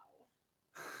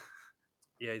 Wow.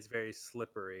 Yeah, he's very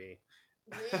slippery.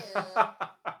 Yeah.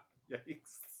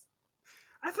 Yikes.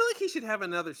 I feel like he should have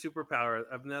another superpower,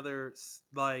 another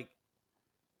like,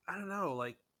 I don't know,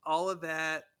 like all of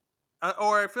that,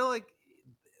 or I feel like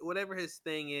whatever his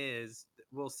thing is,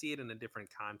 we'll see it in a different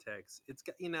context. It's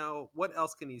got, what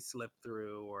else can he slip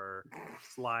through or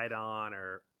slide on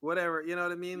or whatever, you know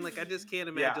what I mean? Like I just can't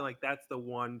imagine Yeah. like that's the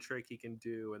one trick he can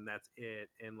do and that's it,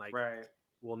 and like Right.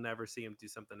 we'll never see him do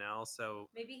something else. So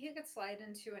Maybe he could slide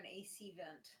into an AC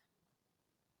vent.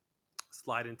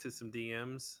 slide into some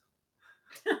DMs.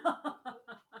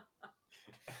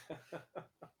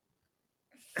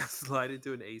 Slide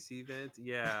into an AC vent.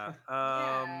 Yeah.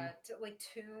 Yeah, like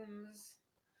Tombs,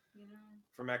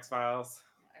 From X-Files.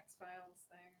 X-Files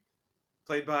thing.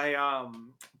 Played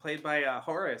by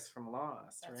Horace from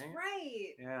Lost, That's right?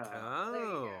 right. Yeah. There you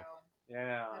Oh. go.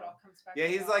 Yeah. It all comes back. Yeah,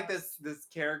 to he's like Lost. this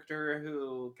character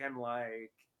who can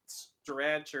like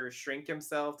stretch or shrink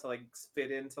himself to like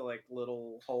fit into like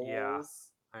little holes. Yeah.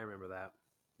 I remember that.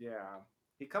 Yeah.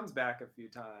 He comes back a few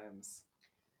times.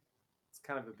 It's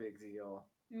kind of a big deal.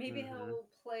 Maybe Mhm. he'll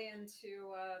play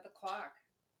into the clock.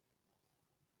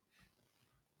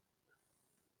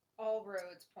 All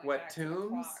roads point What, back to the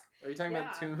Tombs? clock. Are you talking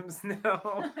about Yeah. Tombs now?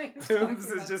 I was Tombs talking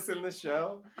is about just in the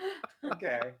show?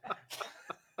 Okay.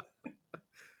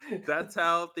 That's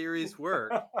how theories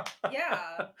work.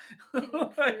 Yeah. Can you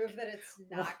prove that it's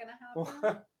not going to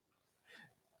happen?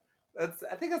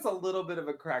 I think that's a little bit of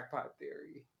a crackpot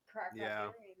theory. Crackpot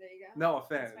Yeah. theory. There you go. No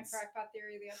offense. That's my crackpot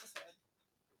theory of the episode.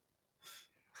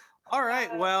 All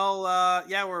right. Well,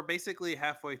 yeah, we're basically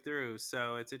halfway through,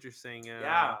 so it's interesting.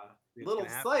 Yeah. it's Little gonna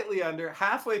happen. slightly under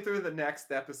halfway through the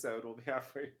next episode. We'll be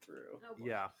halfway through. Oh boy.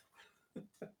 Yeah.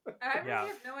 I really Yeah.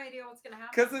 have no idea what's going to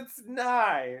happen. Because it's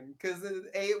 9. Because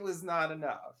 8 was not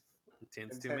enough.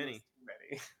 10's and too 10 many. was too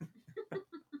many.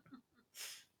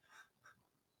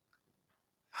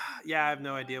 Yeah, I have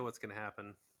no idea what's gonna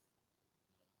happen.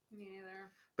 Me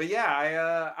neither. But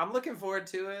yeah, I'm looking forward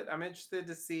to it. I'm interested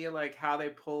to see like how they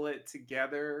pull it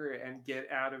together and get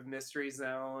out of Mystery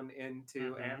Zone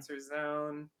into Mhm. Answer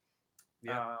Zone.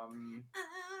 Yep. I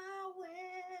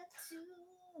went to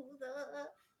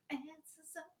the answer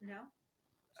zone. No?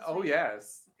 Just Oh me?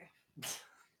 yes. Okay.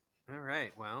 All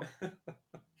right. Well,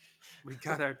 we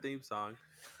got our theme song.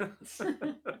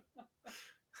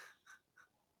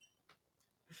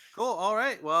 Cool. All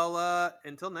right. Well,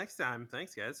 until next time.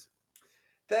 Thanks, guys.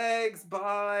 Thanks.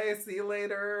 Bye. See you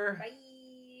later. Bye.